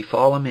that can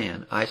befall a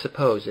man, I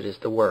suppose it is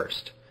the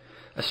worst.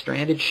 A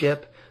stranded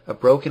ship, a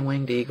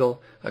broken-winged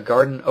eagle, a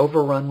garden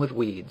overrun with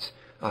weeds,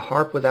 a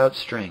harp without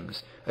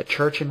strings, a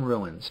church in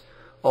ruins,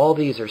 all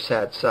these are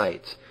sad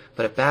sights,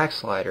 but a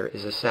backslider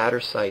is a sadder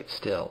sight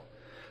still.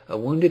 A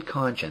wounded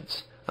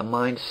conscience, a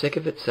mind sick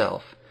of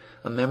itself,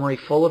 a memory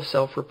full of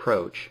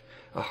self-reproach,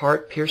 a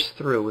heart pierced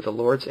through with the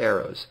Lord's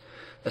arrows,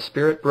 a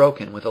spirit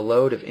broken with a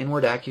load of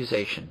inward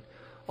accusation,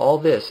 all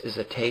this is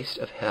a taste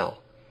of hell.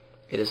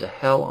 It is a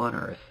hell on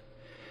earth.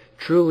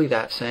 Truly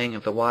that saying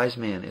of the wise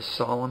man is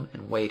solemn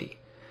and weighty.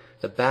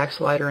 The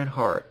backslider in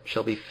heart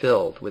shall be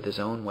filled with his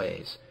own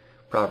ways.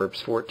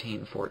 Proverbs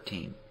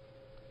 14:14.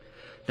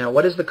 Now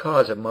what is the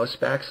cause of most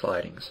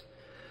backslidings?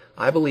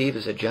 I believe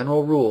as a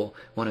general rule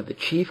one of the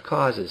chief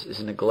causes is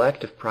a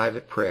neglect of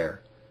private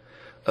prayer.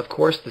 Of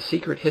course the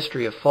secret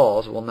history of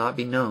falls will not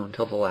be known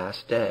till the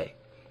last day.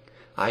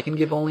 I can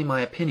give only my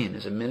opinion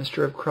as a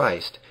minister of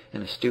Christ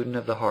and a student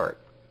of the heart.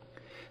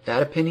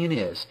 That opinion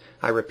is,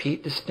 I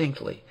repeat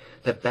distinctly,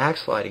 that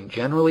backsliding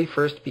generally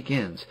first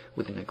begins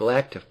with the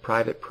neglect of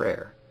private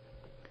prayer.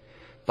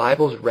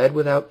 Bibles read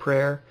without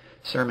prayer,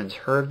 sermons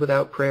heard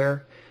without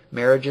prayer,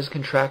 marriages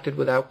contracted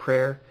without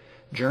prayer,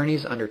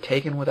 journeys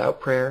undertaken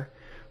without prayer,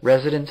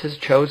 residences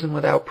chosen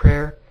without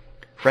prayer,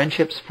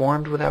 friendships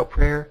formed without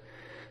prayer,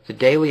 the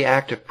daily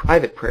act of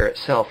private prayer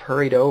itself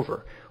hurried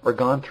over or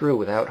gone through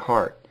without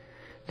heart.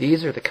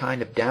 These are the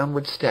kind of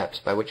downward steps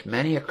by which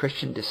many a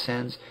Christian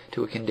descends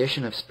to a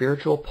condition of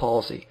spiritual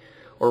palsy,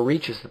 or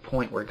reaches the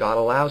point where God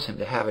allows him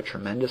to have a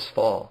tremendous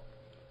fall.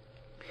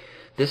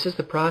 This is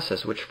the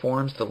process which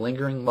forms the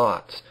lingering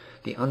Lots,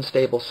 the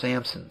unstable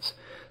Samsons,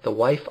 the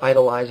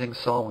wife-idolizing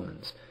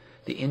Solomons,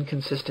 the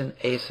inconsistent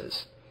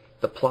Asas,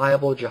 the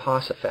pliable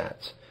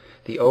Jehoshaphat's,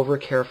 the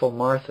over-careful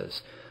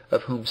Marthas,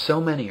 of whom so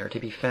many are to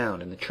be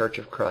found in the Church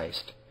of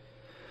Christ.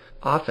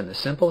 Often the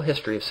simple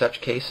history of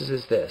such cases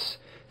is this: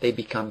 they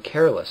become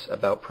careless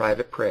about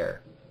private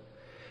prayer.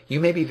 You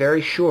may be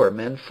very sure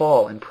men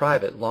fall in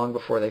private long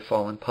before they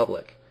fall in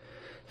public.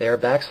 They are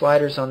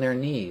backsliders on their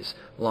knees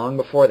long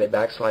before they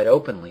backslide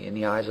openly in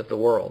the eyes of the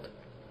world.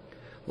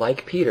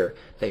 Like Peter,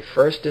 they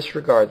first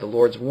disregard the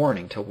Lord's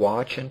warning to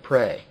watch and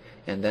pray,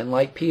 and then,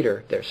 like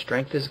Peter, their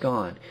strength is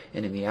gone,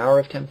 and in the hour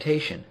of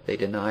temptation they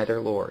deny their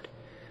Lord.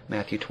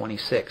 Matthew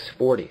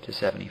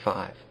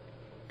 26:40-75.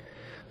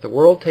 The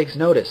world takes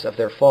notice of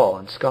their fall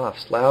and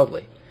scoffs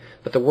loudly.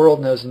 but the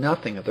world knows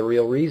nothing of the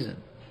real reason.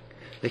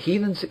 The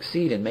heathen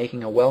succeed in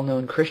making a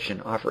well-known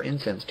Christian offer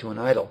incense to an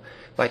idol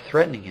by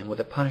threatening him with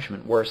a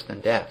punishment worse than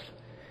death.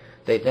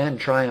 They then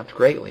triumphed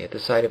greatly at the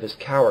sight of his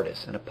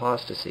cowardice and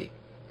apostasy.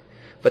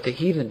 But the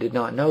heathen did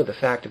not know the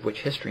fact of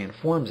which history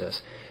informs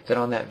us, that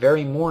on that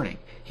very morning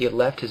he had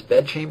left his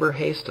bedchamber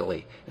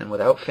hastily and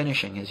without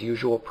finishing his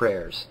usual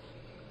prayers.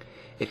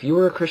 If you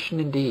are a Christian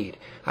indeed,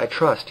 I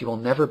trust you will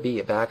never be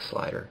a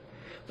backslider.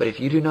 But if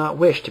you do not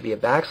wish to be a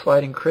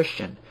backsliding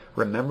Christian,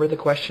 remember the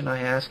question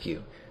I ask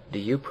you. Do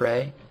you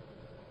pray?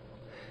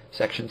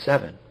 Section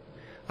 7.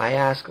 I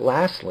ask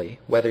lastly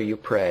whether you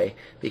pray,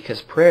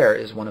 because prayer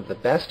is one of the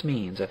best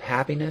means of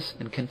happiness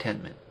and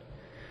contentment.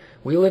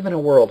 We live in a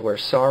world where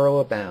sorrow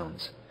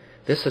abounds.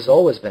 This has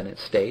always been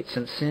its state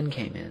since sin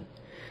came in.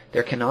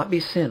 There cannot be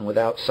sin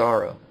without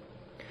sorrow.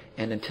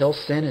 And until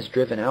sin is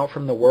driven out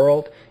from the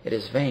world, it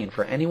is vain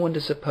for anyone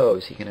to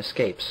suppose he can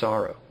escape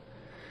sorrow.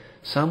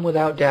 Some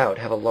without doubt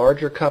have a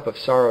larger cup of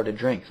sorrow to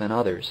drink than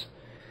others.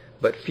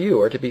 But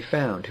few are to be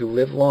found who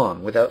live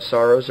long without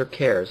sorrows or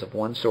cares of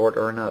one sort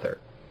or another.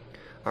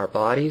 Our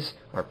bodies,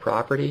 our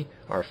property,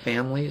 our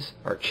families,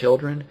 our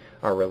children,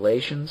 our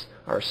relations,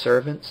 our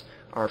servants,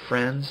 our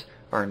friends,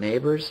 our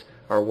neighbors,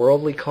 our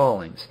worldly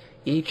callings,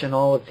 each and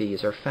all of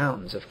these are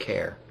fountains of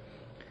care.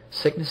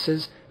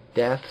 Sicknesses,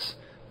 deaths,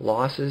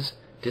 losses,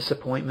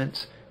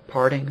 disappointments,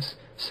 partings,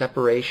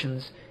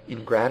 separations,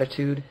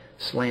 ingratitude,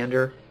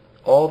 slander,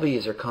 all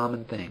these are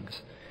common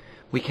things.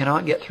 We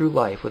cannot get through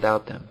life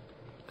without them.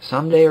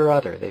 Some day or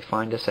other they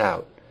find us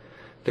out.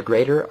 The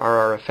greater are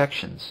our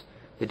affections,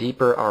 the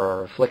deeper are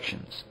our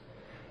afflictions.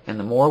 And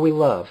the more we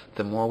love,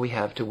 the more we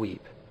have to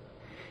weep.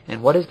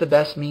 And what is the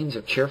best means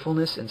of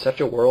cheerfulness in such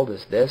a world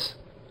as this?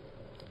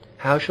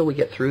 How shall we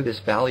get through this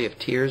valley of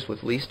tears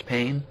with least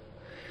pain?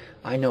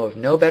 I know of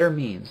no better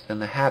means than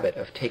the habit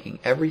of taking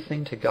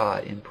everything to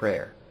God in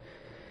prayer.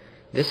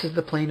 This is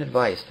the plain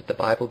advice that the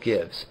Bible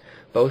gives,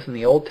 both in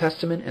the Old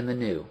Testament and the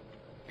New.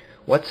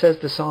 What says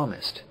the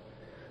psalmist?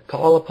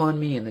 Call upon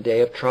me in the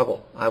day of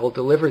trouble. I will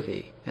deliver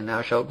thee, and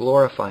thou shalt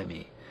glorify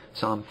me.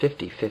 Psalm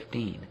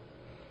 50:15.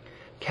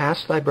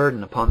 Cast thy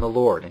burden upon the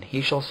Lord, and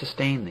he shall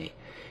sustain thee.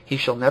 He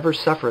shall never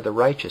suffer the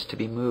righteous to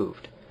be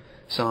moved.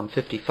 Psalm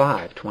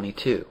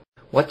 55:22.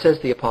 What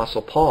says the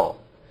Apostle Paul?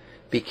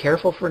 Be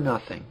careful for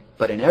nothing,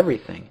 but in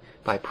everything,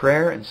 by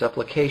prayer and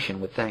supplication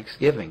with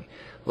thanksgiving,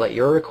 let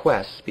your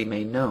requests be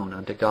made known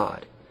unto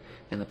God.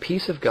 And the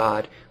peace of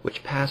God,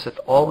 which passeth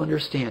all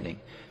understanding,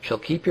 shall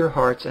keep your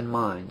hearts and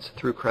minds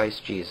through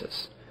Christ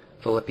Jesus.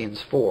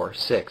 Philippians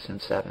 4:6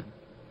 and 7.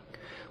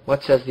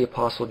 What says the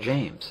Apostle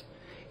James?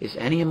 Is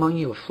any among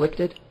you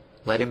afflicted?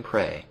 Let him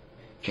pray.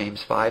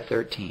 James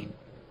 5:13.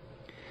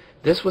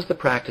 This was the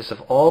practice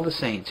of all the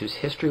saints whose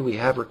history we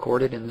have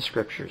recorded in the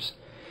Scriptures.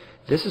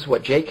 This is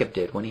what Jacob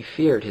did when he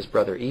feared his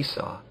brother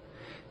Esau.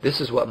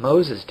 This is what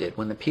Moses did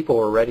when the people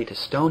were ready to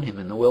stone him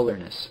in the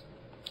wilderness.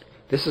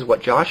 This is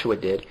what Joshua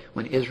did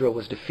when Israel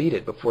was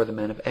defeated before the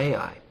men of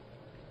Ai.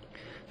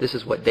 This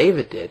is what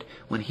David did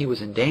when he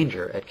was in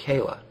danger at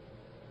Keilah.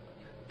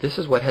 This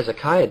is what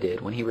Hezekiah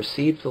did when he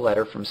received the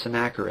letter from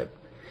Sennacherib.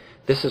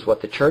 This is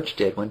what the church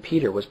did when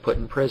Peter was put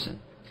in prison.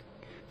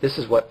 This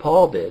is what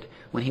Paul did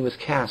when he was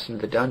cast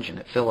into the dungeon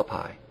at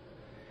Philippi.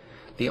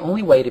 The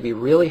only way to be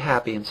really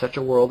happy in such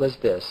a world as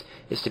this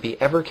is to be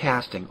ever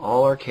casting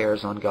all our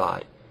cares on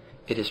God.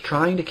 It is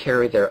trying to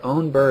carry their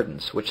own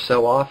burdens which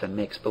so often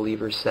makes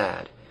believers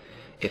sad.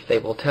 If they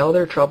will tell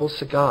their troubles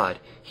to God,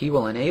 He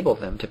will enable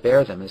them to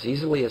bear them as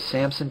easily as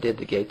Samson did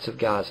the gates of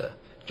Gaza,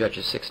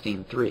 Judges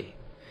 16:3.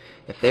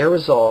 If they are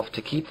resolved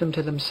to keep them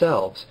to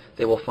themselves,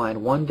 they will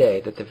find one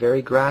day that the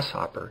very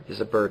grasshopper is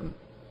a burden.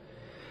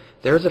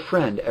 There is a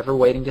friend ever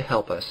waiting to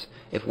help us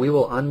if we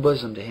will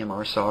unbosom to him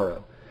our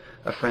sorrow,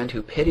 a friend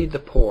who pitied the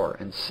poor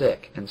and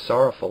sick and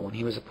sorrowful when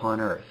he was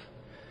upon earth,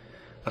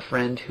 a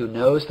friend who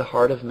knows the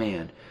heart of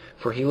man,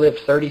 for he lived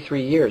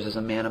 33 years as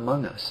a man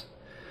among us,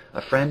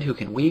 a friend who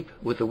can weep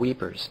with the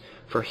weepers,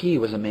 for he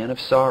was a man of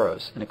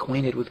sorrows and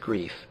acquainted with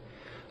grief,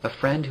 a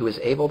friend who is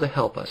able to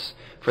help us,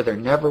 for there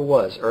never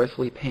was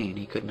earthly pain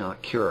he could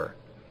not cure.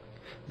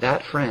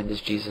 That friend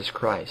is Jesus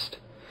Christ.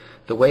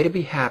 The way to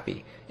be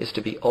happy is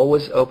to be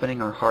always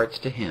opening our hearts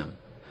to Him.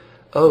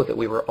 Oh, that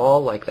we were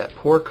all like that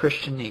poor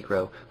Christian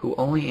Negro who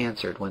only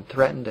answered when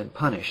threatened and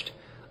punished,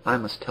 "I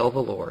must tell the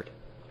Lord."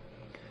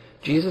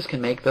 Jesus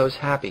can make those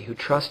happy who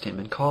trust Him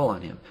and call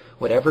on Him,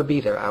 whatever be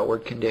their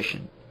outward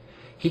condition.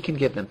 He can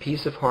give them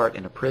peace of heart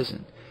in a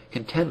prison,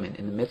 contentment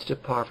in the midst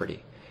of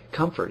poverty,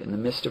 comfort in the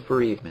midst of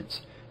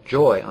bereavements,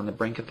 joy on the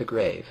brink of the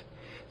grave.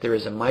 There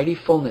is a mighty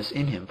fullness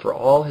in Him for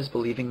all His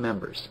believing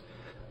members,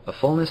 a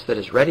fullness that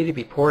is ready to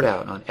be poured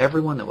out on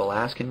everyone that will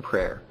ask in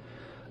prayer.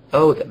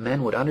 Oh, that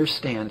men would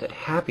understand that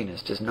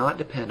happiness does not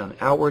depend on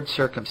outward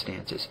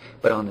circumstances,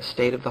 but on the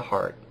state of the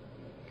heart.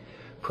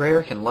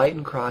 Prayer can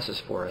lighten crosses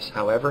for us,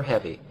 however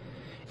heavy.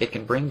 It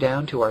can bring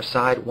down to our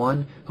side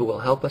one who will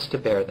help us to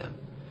bear them.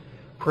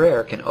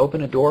 Prayer can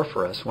open a door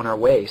for us when our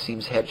way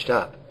seems hedged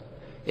up.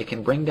 It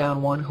can bring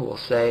down one who will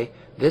say,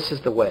 "This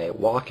is the way,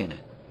 walk in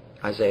it."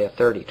 Isaiah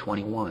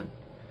 30:21.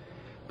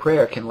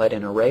 Prayer can let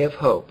in a ray of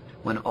hope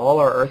when all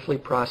our earthly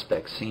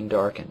prospects seem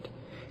darkened.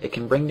 It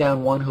can bring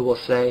down one who will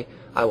say,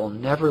 "I will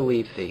never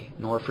leave thee,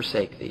 nor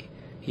forsake thee."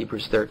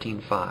 Hebrews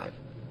 13:5.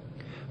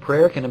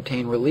 Prayer can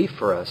obtain relief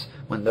for us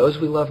when those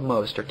we love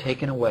most are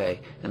taken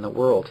away and the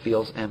world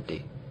feels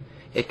empty.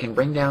 It can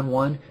bring down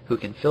one who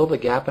can fill the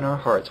gap in our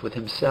hearts with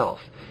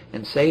himself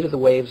and say to the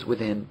waves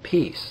within,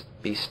 "Peace,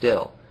 be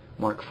still."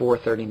 Mark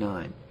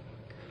 4:39.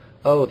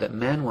 Oh, that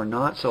men were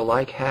not so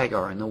like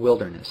Hagar in the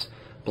wilderness,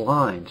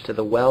 blind to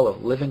the well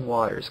of living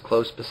waters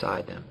close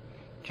beside them.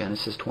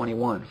 Genesis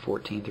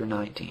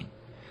 21:14-19.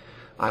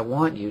 I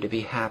want you to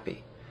be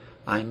happy.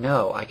 I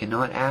know I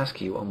cannot ask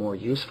you a more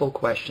useful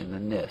question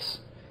than this.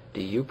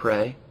 Do you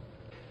pray?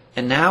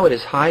 And now it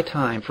is high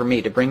time for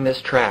me to bring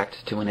this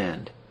tract to an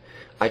end.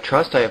 I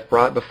trust I have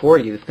brought before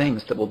you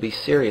things that will be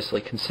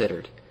seriously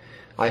considered.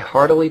 I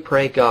heartily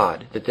pray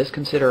God that this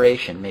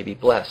consideration may be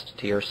blessed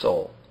to your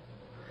soul.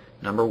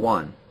 Number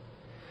 1.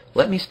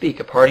 Let me speak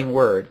a parting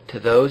word to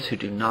those who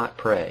do not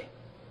pray.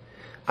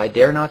 I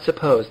dare not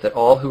suppose that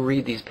all who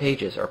read these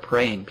pages are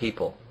praying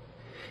people.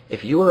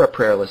 If you are a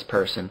prayerless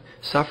person,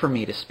 suffer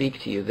me to speak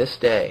to you this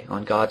day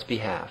on God's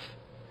behalf.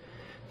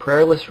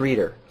 Prayerless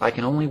reader, I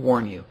can only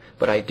warn you,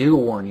 but I do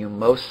warn you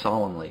most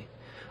solemnly.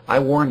 I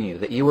warn you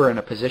that you are in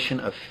a position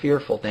of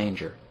fearful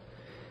danger.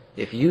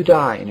 If you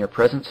die in your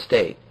present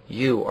state,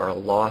 you are a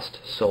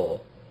lost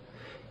soul.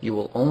 You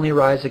will only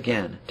rise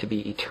again to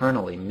be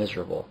eternally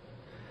miserable.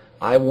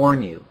 I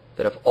warn you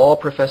that of all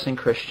professing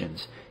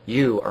Christians,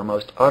 you are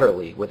most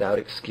utterly without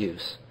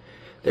excuse.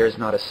 There is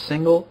not a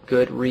single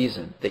good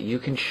reason that you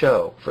can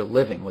show for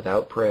living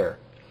without prayer.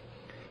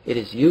 It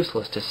is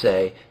useless to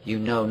say you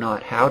know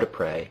not how to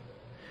pray.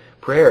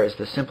 Prayer is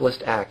the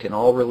simplest act in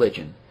all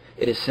religion.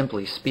 It is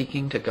simply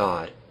speaking to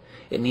God.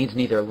 It needs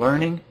neither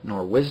learning,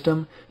 nor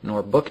wisdom,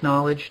 nor book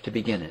knowledge to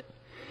begin it.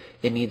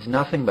 It needs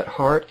nothing but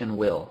heart and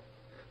will.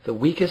 The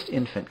weakest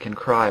infant can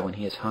cry when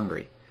he is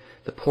hungry.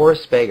 The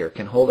poorest beggar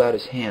can hold out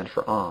his hand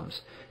for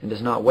alms, and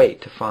does not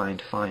wait to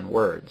find fine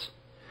words.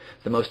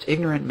 The most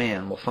ignorant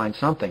man will find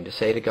something to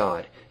say to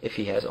God if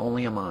he has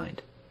only a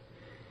mind.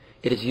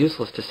 It is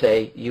useless to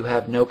say you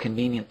have no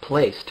convenient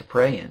place to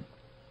pray in.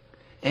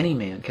 Any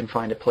man can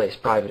find a place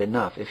private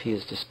enough if he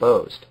is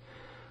disposed.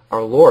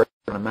 Our Lord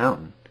on a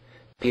mountain,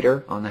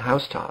 Peter on the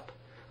housetop,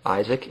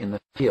 Isaac in the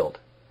field,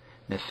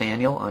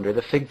 Nathanael under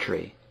the fig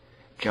tree,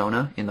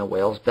 Jonah in the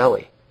whale's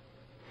belly.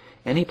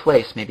 Any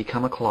place may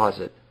become a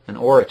closet, an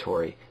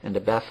oratory, and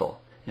a Bethel,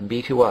 and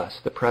be to us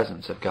the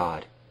presence of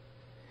God.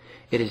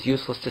 It is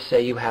useless to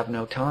say you have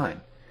no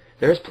time.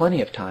 There is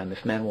plenty of time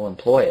if men will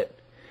employ it.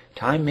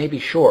 Time may be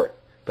short,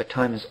 but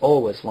time is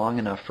always long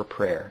enough for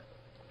prayer.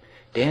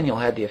 Daniel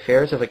had the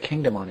affairs of a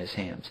kingdom on his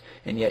hands,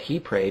 and yet he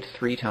prayed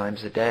 3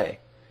 times a day.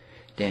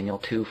 Daniel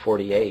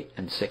 2:48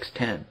 and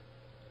 6:10.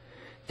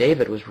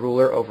 David was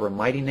ruler over a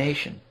mighty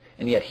nation,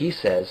 and yet he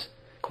says,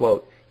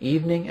 quote,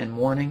 "Evening and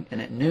morning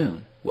and at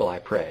noon will I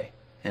pray,"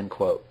 end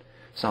quote.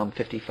 Psalm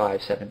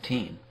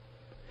 55:17.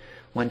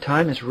 When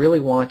time is really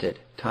wanted,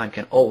 time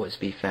can always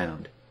be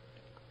found.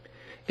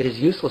 It is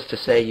useless to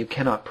say you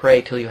cannot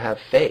pray till you have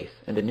faith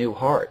and a new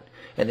heart,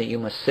 and that you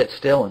must sit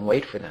still and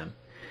wait for them.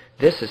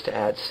 This is to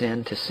add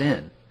sin to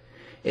sin.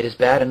 It is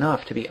bad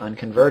enough to be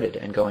unconverted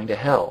and going to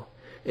hell.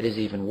 It is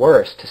even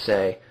worse to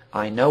say,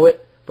 "I know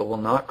it, but will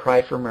not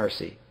cry for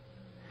mercy."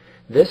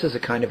 This is a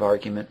kind of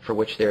argument for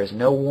which there is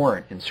no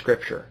warrant in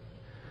Scripture.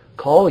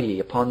 "Call ye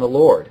upon the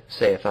Lord,"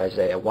 saith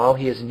Isaiah, "while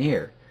he is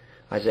near."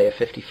 Isaiah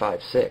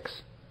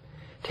 55:6.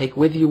 "Take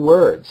with you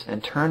words,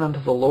 and turn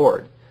unto the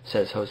Lord,"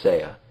 says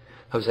Hosea.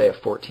 Hosea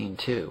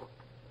 14:2.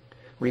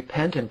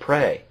 "Repent and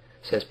pray,"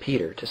 says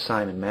Peter to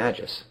Simon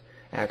Magus.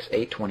 Acts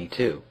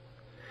 8:22.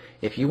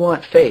 If you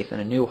want faith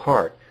and a new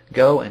heart,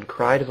 go and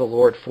cry to the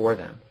Lord for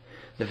them.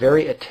 The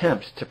very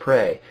attempt to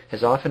pray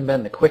has often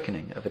been the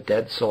quickening of a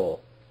dead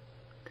soul.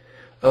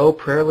 O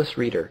prayerless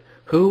reader,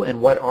 who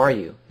and what are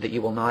you that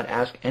you will not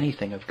ask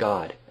anything of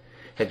God?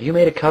 Have you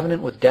made a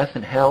covenant with death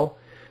and hell?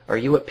 Are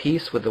you at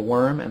peace with the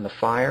worm and the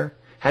fire?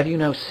 Have you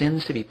no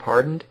sins to be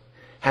pardoned?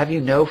 Have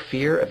you no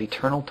fear of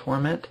eternal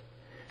torment?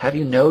 Have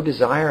you no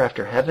desire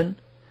after heaven?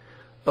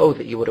 Oh,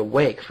 that you would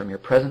awake from your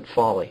present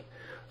folly.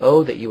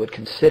 Oh, that you would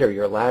consider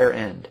your latter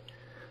end.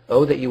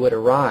 Oh, that you would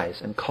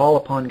arise and call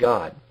upon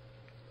God.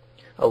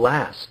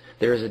 Alas,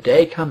 there is a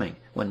day coming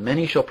when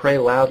many shall pray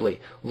loudly,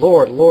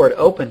 "Lord, Lord,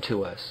 open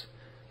to us,"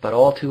 but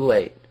all too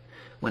late,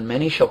 when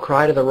many shall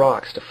cry to the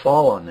rocks to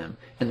fall on them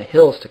and the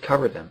hills to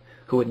cover them,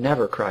 who would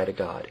never cry to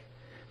God.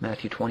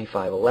 Matthew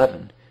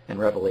 25:11 and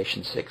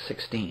Revelation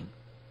 6:16.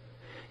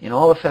 In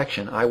all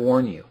affection I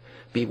warn you,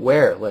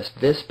 beware lest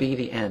this be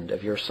the end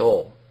of your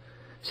soul.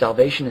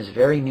 Salvation is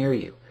very near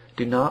you.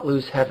 Do not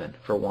lose heaven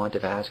for want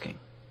of asking.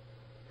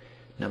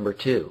 Number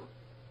 2.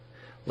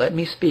 Let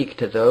me speak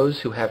to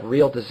those who have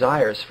real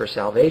desires for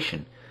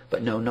salvation,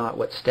 but know not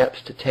what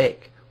steps to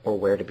take or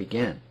where to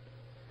begin.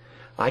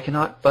 I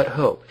cannot but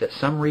hope that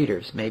some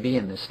readers may be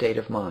in this state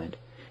of mind,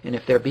 and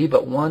if there be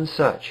but one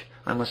such,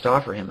 I must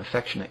offer him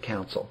affectionate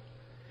counsel.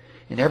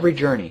 In every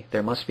journey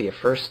there must be a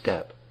first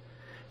step.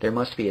 There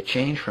must be a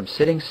change from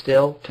sitting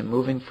still to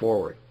moving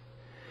forward.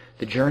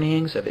 The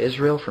journeyings of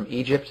Israel from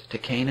Egypt to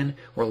Canaan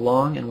were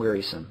long and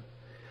wearisome.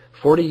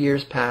 40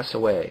 years pass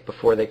away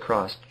before they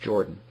crossed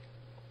Jordan.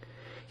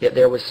 Yet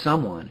there was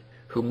someone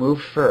who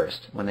moved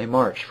first when they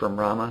marched from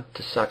Ramah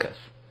to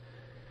Succoth.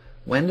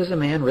 When does a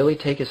man really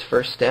take his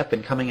first step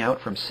in coming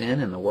out from sin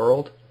in the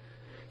world?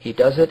 He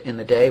does it in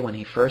the day when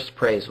he first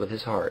prays with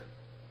his heart.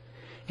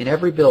 In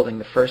every building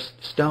the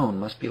first stone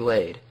must be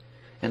laid,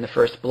 and the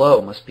first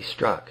blow must be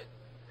struck.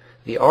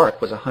 The ark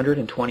was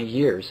 120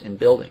 years in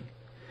building.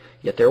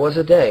 Yet there was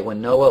a day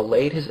when Noah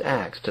laid his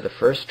axe to the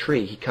first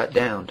tree he cut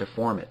down to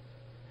form it.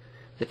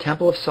 The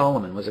Temple of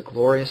Solomon was a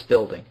glorious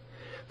building,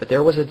 but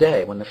there was a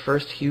day when the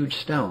first huge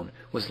stone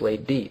was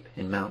laid deep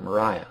in Mount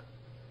Moriah.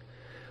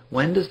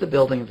 When does the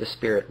building of the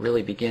Spirit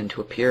really begin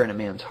to appear in a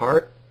man's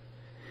heart?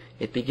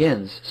 It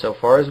begins, so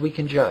far as we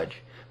can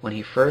judge, when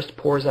he first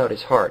pours out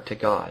his heart to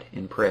God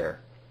in prayer.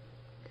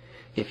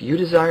 If you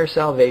desire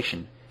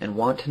salvation and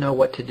want to know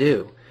what to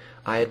do,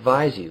 I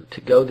advise you to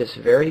go this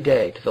very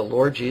day to the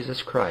Lord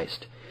Jesus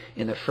Christ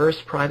in the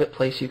first private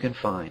place you can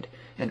find,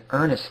 and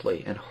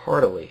earnestly and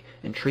heartily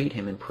entreat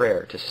him in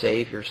prayer to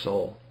save your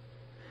soul.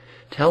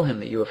 Tell him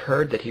that you have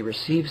heard that he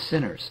receives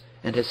sinners,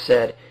 and has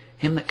said,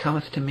 "Him that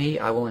cometh to me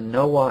I will in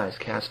no wise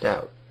cast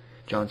out."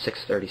 John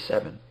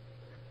 6:37.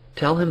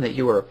 Tell him that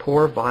you are a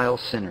poor, vile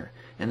sinner,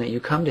 and that you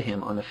come to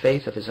him on the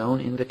faith of his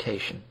own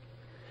invitation.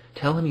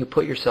 Tell him you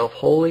put yourself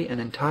wholly and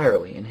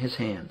entirely in his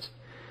hands,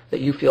 that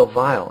you feel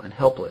vile and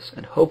helpless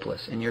and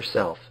hopeless in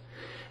yourself,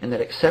 and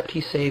that except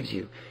he saves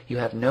you, you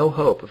have no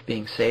hope of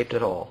being saved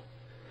at all.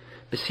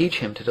 Beseech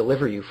him to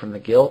deliver you from the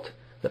guilt,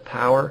 the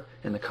power,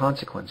 and the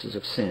consequences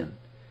of sin.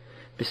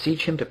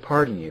 Beseech him to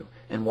pardon you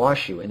and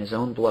wash you in his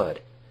own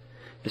blood.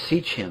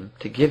 Beseech him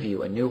to give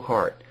you a new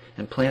heart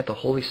and plant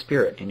the Holy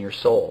Spirit in your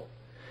soul.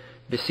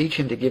 Beseech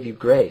him to give you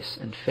grace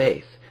and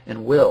faith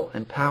and will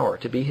and power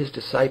to be his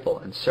disciple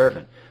and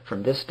servant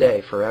from this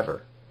day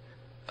forever.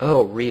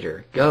 Oh,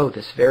 reader, go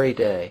this very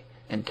day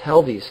and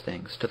tell these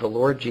things to the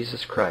Lord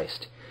Jesus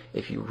Christ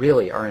if you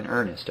really are in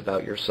earnest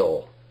about your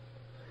soul.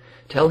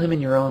 Tell him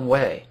in your own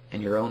way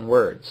and your own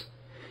words.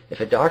 If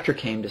a doctor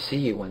came to see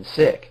you when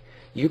sick,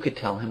 you could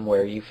tell him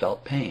where you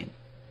felt pain.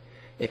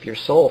 If your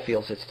soul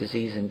feels its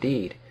disease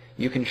indeed,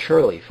 you can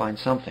surely find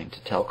something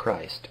to tell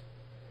Christ.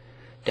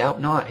 Doubt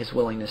not his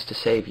willingness to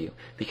save you,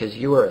 because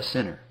you are a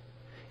sinner.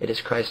 It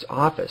is Christ's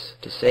office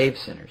to save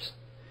sinners.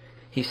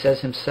 He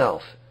says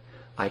himself,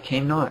 "I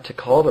came not to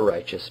call the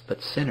righteous,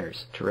 but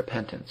sinners to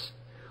repentance."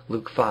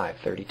 Luke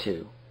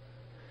 5:32.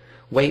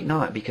 Wait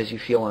not because you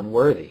feel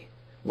unworthy.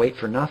 Wait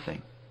for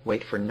nothing.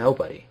 Wait for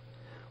nobody.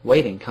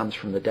 Waiting comes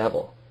from the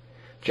devil.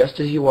 Just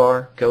as you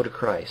are, go to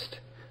Christ.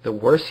 The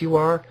worse you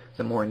are,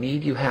 the more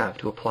need you have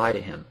to apply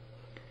to him.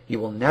 You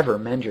will never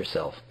mend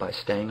yourself by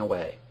staying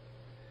away.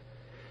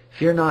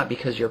 Fear not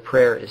because your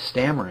prayer is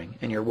stammering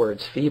and your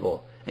words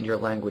feeble and your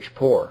language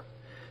poor.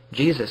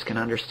 Jesus can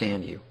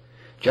understand you.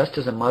 Just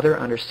as a mother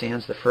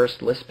understands the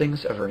first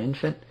lispings of her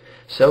infant,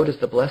 so does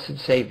the blessed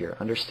Savior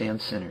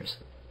understand sinners.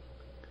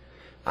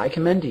 I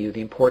commend to you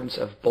the importance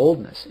of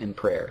boldness in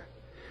prayer.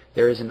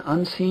 There is an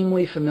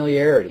unseemly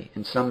familiarity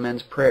in some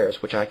men's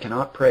prayers which I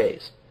cannot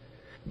praise,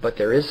 but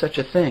there is such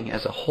a thing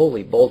as a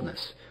holy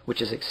boldness,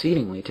 which is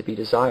exceedingly to be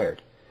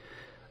desired.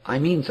 I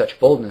mean such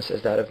boldness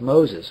as that of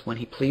Moses when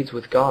he pleads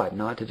with God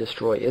not to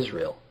destroy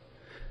Israel.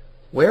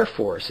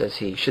 "Wherefore," says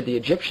he, "should the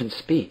Egyptians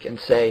speak and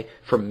say,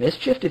 For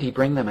mischief did he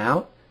bring them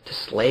out, to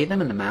slay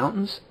them in the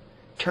mountains?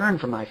 Turn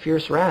from thy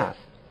fierce wrath."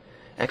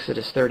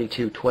 Exodus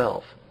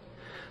 32:12.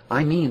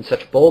 I mean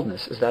such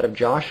boldness as that of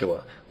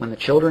Joshua when the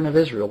children of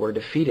Israel were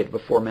defeated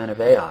before men of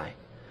Ai.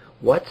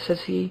 "What,"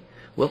 says he,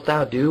 "wilt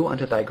thou do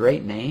unto thy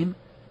great name?"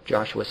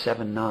 Joshua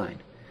 7:9.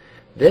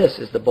 This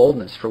is the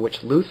boldness for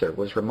which Luther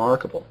was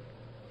remarkable.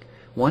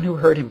 One who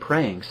heard him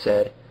praying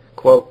said,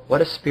 quote,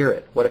 "What a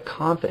spirit, what a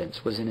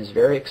confidence was in his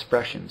very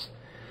expressions.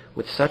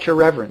 With such a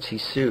reverence he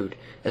sued,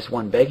 as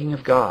one begging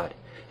of God,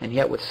 and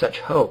yet with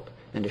such hope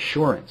and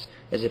assurance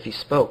as if he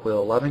spoke with a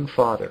loving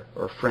father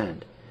or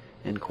friend."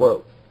 End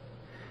quote.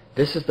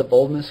 This is the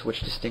boldness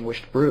which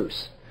distinguished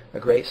Bruce, a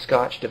great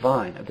Scotch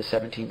divine of the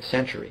 17th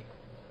century.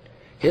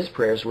 His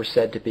prayers were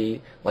said to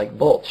be like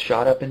bolts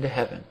shot up into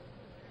heaven.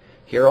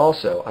 Here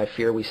also I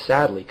fear we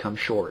sadly come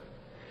short.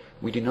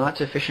 We do not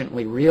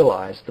sufficiently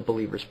realize the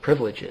believer's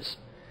privileges.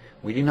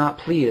 We do not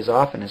plead as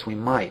often as we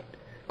might,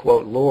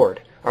 quote,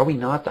 "Lord, are we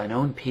not thine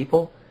own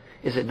people?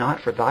 Is it not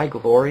for thy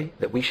glory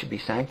that we should be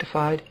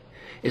sanctified?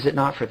 Is it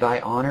not for thy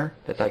honor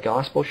that thy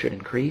gospel should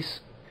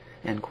increase?"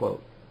 End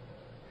quote.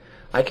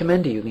 I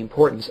commend to you the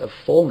importance of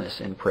fullness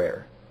in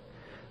prayer.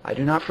 I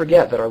do not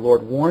forget that our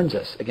Lord warns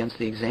us against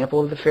the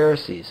example of the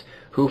Pharisees,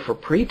 who for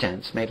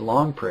pretense made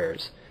long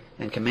prayers,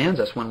 and commands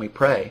us when we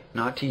pray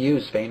not to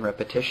use vain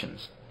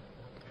repetitions.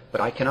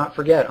 But I cannot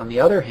forget, on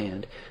the other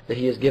hand, that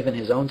he has given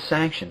his own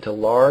sanction to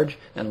large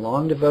and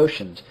long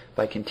devotions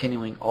by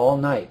continuing all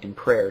night in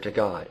prayer to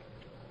God.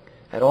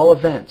 At all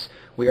events,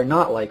 we are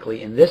not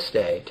likely in this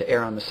day to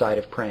err on the side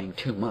of praying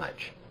too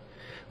much.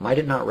 Might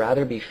it not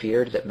rather be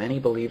feared that many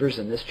believers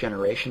in this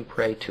generation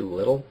pray too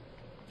little?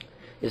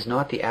 Is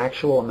not the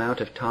actual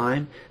amount of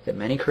time that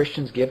many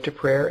Christians give to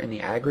prayer in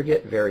the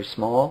aggregate very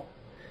small?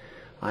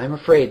 I am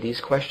afraid these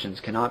questions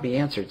cannot be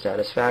answered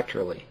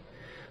satisfactorily.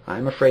 I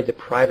am afraid the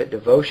private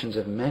devotions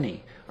of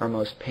many are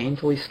most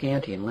painfully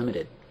scanty and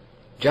limited,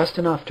 just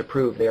enough to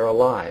prove they are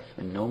alive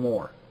and no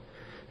more.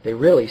 They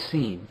really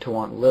seem to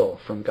want little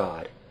from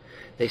God.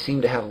 They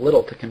seem to have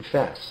little to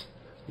confess,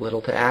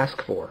 little to ask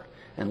for,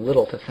 and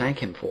little to thank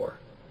Him for.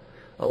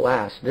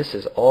 Alas, this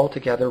is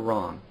altogether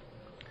wrong.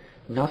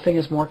 Nothing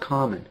is more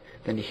common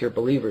than to hear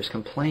believers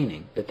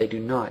complaining that they do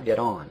not get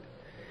on.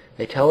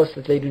 They tell us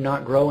that they do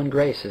not grow in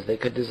grace as they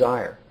could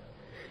desire.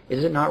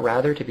 Is it not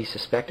rather to be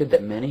suspected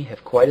that many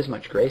have quite as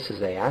much grace as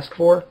they ask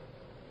for?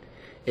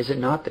 Is it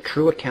not the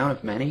true account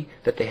of many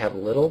that they have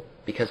little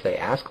because they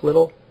ask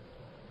little?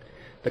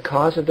 The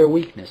cause of their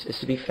weakness is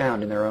to be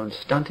found in their own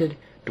stunted,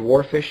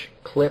 dwarfish,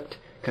 clipped,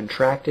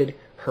 contracted,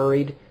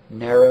 hurried,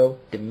 narrow,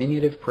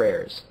 diminutive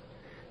prayers.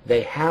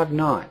 They have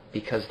not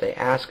because they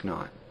ask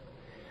not.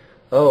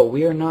 Oh,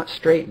 we are not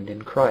straitened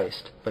in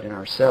Christ, but in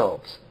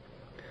ourselves.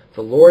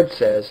 The Lord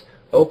says,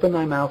 "Open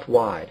thy mouth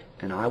wide,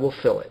 and I will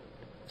fill it."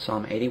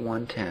 Psalm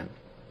 81:10.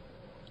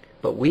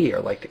 But we are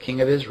like the king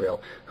of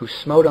Israel, who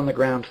smote on the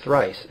ground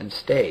thrice and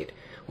stayed,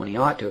 when he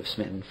ought to have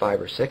smitten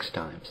 5 or 6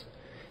 times.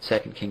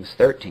 2 Kings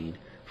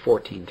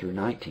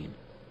 13:14-19.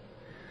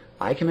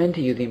 I commend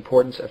to you the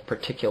importance of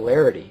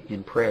particularity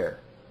in prayer.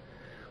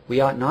 We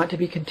ought not to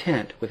be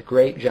content with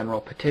great general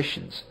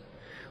petitions.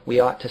 We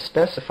ought to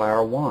specify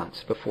our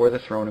wants before the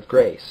throne of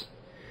grace.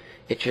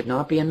 It should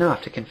not be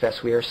enough to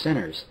confess we are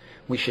sinners.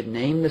 We should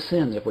name the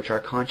sins of which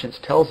our conscience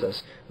tells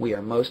us we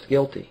are most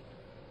guilty.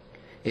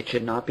 It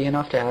should not be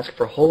enough to ask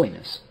for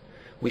holiness.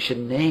 We should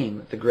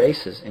name the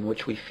graces in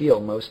which we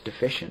feel most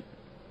deficient.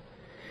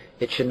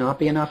 It should not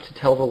be enough to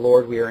tell the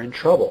Lord we are in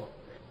trouble.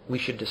 We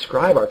should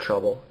describe our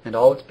trouble and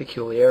all its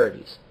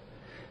peculiarities.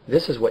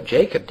 This is what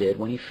Jacob did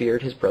when he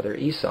feared his brother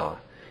Esau.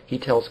 He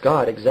tells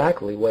God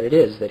exactly what it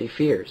is that he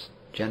fears.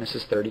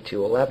 Genesis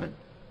 32:11.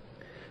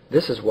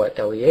 This is what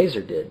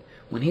Eliezer did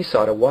when he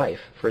sought a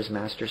wife for his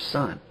master's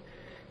son.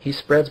 He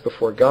spreads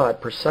before God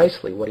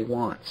precisely what he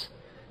wants.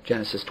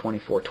 Genesis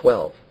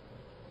 24:12.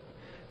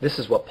 This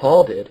is what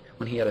Paul did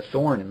when he had a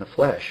thorn in the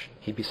flesh.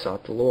 He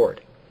besought the Lord.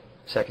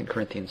 2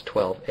 Corinthians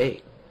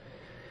 12:8.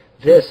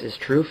 This is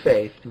true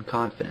faith and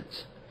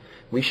confidence.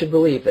 We should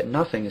believe that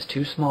nothing is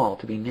too small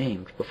to be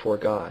named before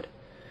God.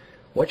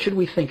 What should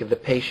we think of the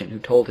patient who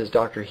told his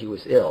doctor he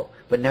was ill,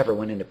 but never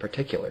went into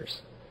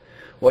particulars?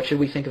 What should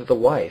we think of the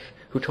wife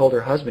who told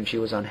her husband she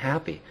was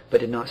unhappy, but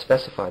did not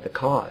specify the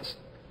cause?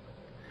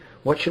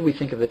 What should we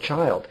think of the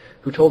child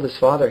who told his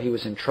father he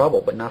was in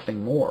trouble, but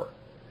nothing more?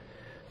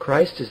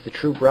 Christ is the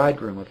true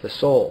bridegroom of the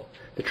soul,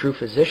 the true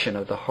physician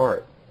of the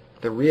heart,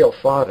 the real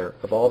Father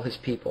of all His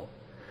people.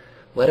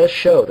 Let us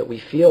show that we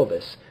feel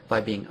this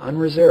by being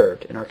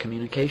unreserved in our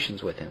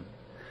communications with Him.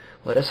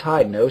 Let us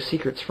hide no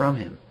secrets from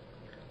Him.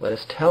 Let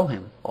us tell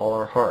Him all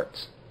our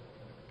hearts.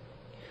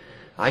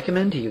 I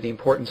commend to you the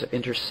importance of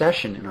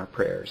intercession in our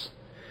prayers.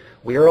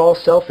 We are all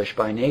selfish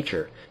by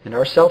nature, and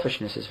our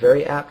selfishness is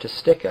very apt to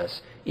stick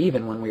us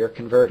even when we are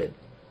converted.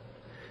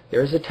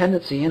 There is a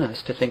tendency in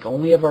us to think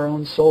only of our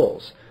own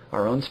souls,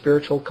 our own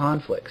spiritual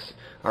conflicts,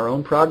 our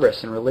own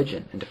progress in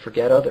religion, and to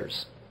forget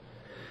others.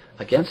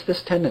 Against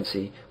this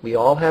tendency, we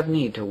all have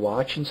need to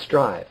watch and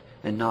strive,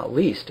 and not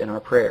least in our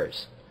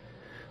prayers.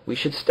 We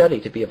should study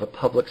to be of a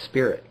public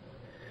spirit.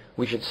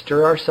 We should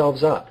stir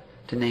ourselves up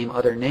to name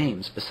other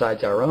names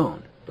besides our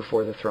own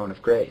before the throne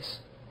of grace.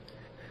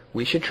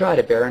 We should try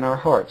to bear in our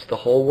hearts the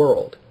whole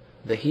world,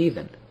 the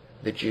heathen,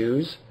 the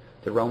Jews,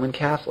 the Roman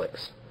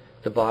Catholics,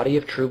 the body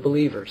of true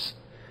believers,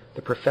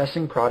 the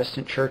professing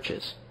Protestant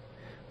churches,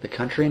 the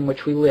country in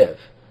which we live,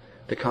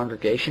 the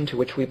congregation to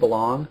which we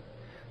belong,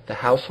 the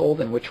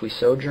household in which we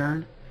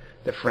sojourn,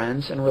 the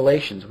friends and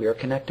relations we are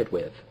connected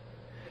with.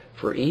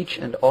 For each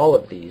and all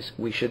of these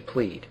we should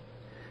plead.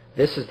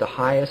 This is the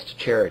highest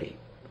charity.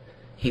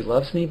 He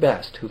loves me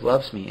best who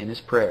loves me in his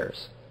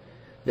prayers.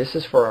 This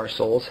is for our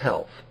soul's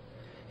health.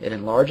 It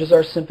enlarges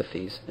our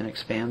sympathies and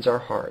expands our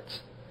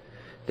hearts.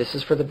 This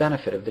is for the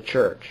benefit of the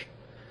church.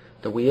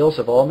 The wheels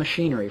of all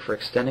machinery for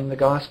extending the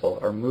gospel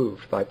are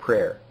moved by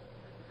prayer.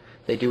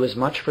 They do as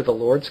much for the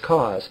Lord's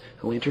cause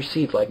who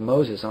intercede like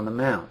Moses on the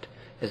mount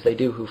as they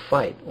do who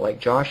fight like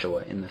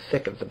Joshua in the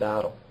thick of the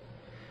battle.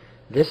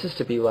 This is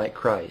to be like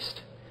Christ.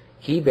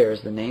 He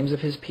bears the names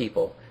of his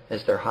people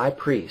as their high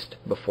priest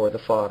before the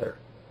Father.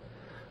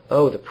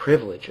 Oh, the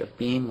privilege of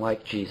being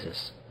like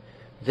Jesus!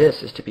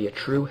 This is to be a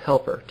true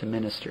helper to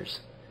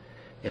ministers.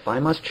 If I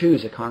must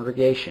choose a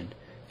congregation,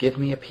 give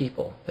me a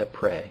people that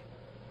pray.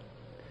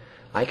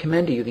 I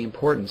commend to you the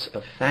importance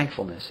of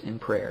thankfulness in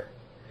prayer.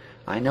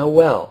 I know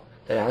well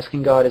that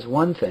asking God is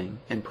one thing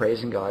and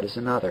praising God is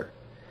another.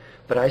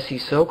 But I see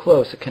so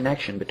close a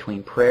connection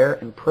between prayer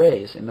and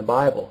praise in the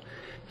Bible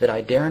that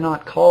I dare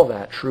not call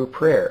that true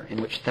prayer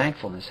in which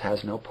thankfulness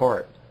has no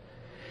part.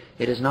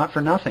 It is not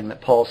for nothing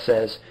that Paul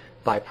says,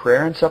 "By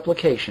prayer and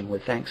supplication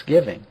with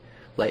thanksgiving,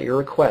 let your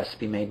requests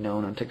be made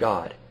known unto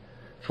God.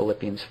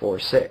 Philippians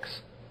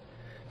 4:6.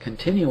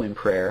 Continue in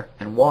prayer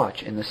and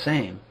watch in the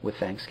same with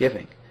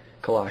thanksgiving.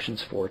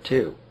 Colossians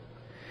 4:2.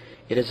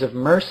 It is of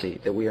mercy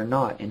that we are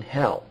not in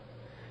hell.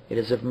 It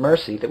is of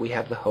mercy that we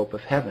have the hope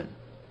of heaven.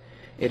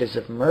 It is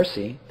of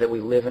mercy that we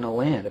live in a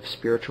land of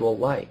spiritual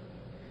light.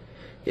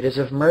 It is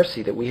of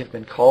mercy that we have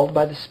been called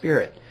by the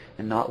Spirit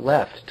and not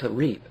left to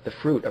reap the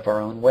fruit of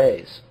our own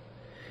ways.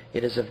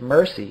 It is of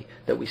mercy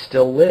that we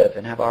still live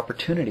and have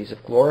opportunities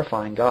of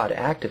glorifying God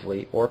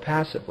actively or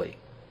passively.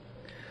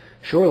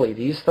 Surely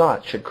these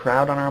thoughts should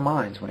crowd on our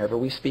minds whenever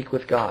we speak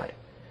with God.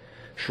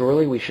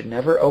 Surely we should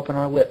never open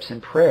our lips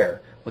in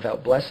prayer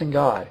without blessing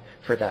God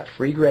for that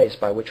free grace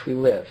by which we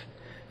live,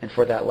 and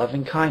for that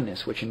loving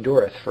kindness which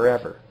endureth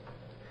forever.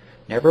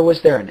 Never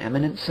was there an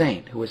eminent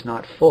saint who was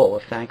not full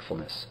of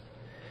thankfulness.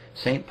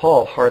 St.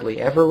 Paul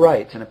hardly ever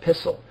writes an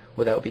epistle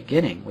without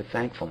beginning with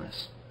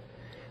thankfulness.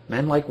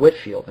 Men like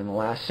Whitefield in the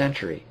last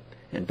century,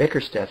 and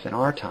Bickersteth in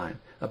our time,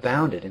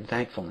 abounded in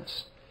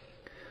thankfulness.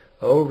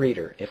 O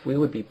reader, if we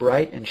would be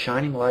bright and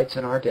shining lights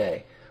in our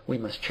day, we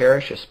must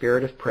cherish a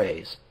spirit of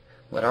praise.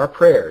 Let our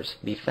prayers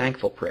be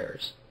thankful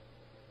prayers.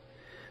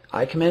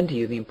 I commend to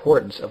you the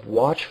importance of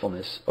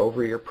watchfulness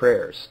over your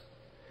prayers.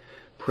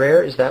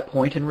 Prayer is that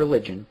point in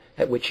religion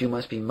at which you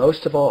must be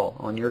most of all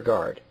on your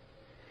guard.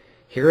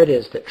 Here it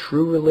is that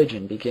true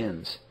religion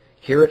begins.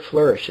 Here it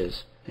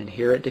flourishes, and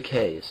here it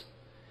decays.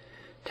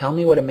 Tell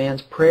me what a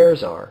man's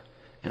prayers are,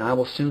 and I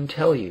will soon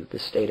tell you the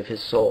state of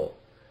his soul.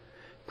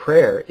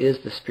 Prayer is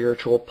the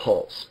spiritual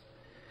pulse.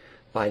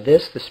 By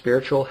this the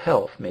spiritual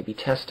health may be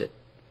tested.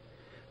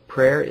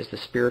 Prayer is the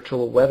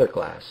spiritual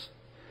weather-glass.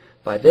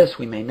 By this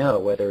we may know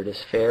whether it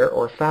is fair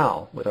or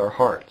foul with our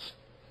hearts.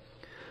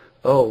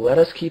 Oh, let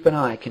us keep an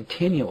eye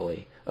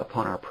continually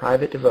upon our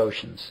private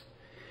devotions.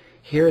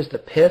 Here is the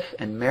pith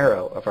and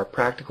marrow of our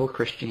practical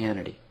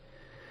Christianity.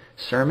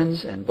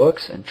 Sermons and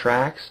books and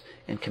tracts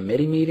and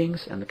committee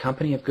meetings and the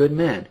company of good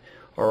men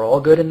are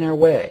all good in their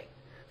way,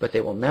 but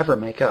they will never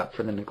make up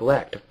for the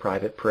neglect of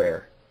private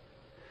prayer.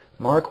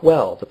 Mark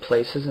well the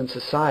places in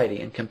society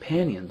and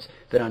companions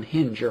that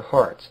unhinge your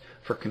hearts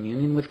for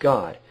communion with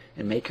God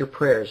and make your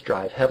prayers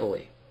drive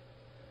heavily.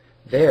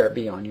 There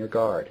be on your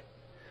guard.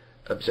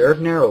 Observe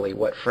narrowly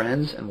what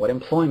friends and what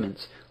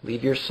employments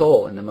leave your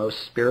soul in the most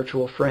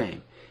spiritual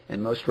frame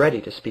and most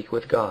ready to speak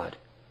with God.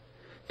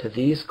 To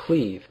these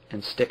cleave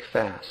and stick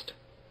fast.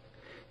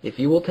 If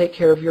you will take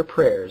care of your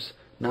prayers,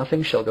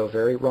 nothing shall go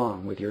very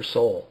wrong with your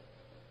soul.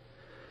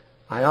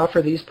 I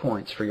offer these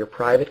points for your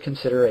private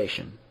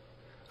consideration.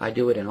 I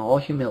do it in all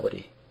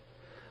humility.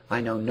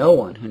 I know no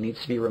one who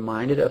needs to be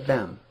reminded of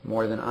them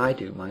more than I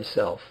do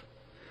myself,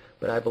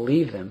 but I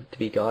believe them to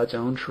be God's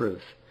own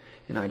truth,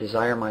 and I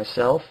desire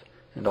myself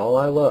and all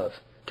I love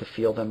to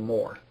feel them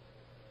more.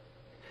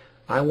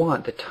 I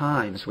want the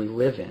times we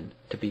live in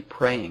to be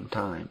praying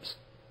times.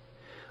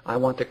 I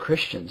want the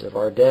Christians of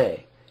our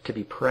day to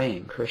be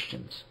praying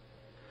Christians.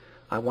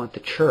 I want the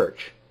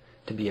church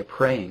to be a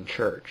praying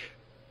church.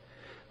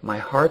 My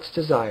heart's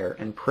desire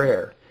and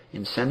prayer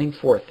in sending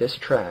forth this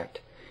tract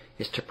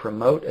is to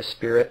promote a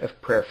spirit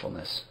of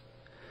prayerfulness.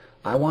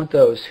 I want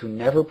those who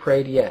never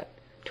prayed yet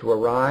to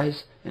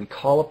arise and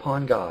call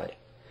upon God,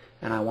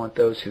 and I want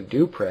those who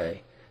do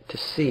pray to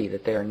see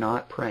that they are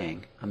not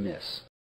praying amiss.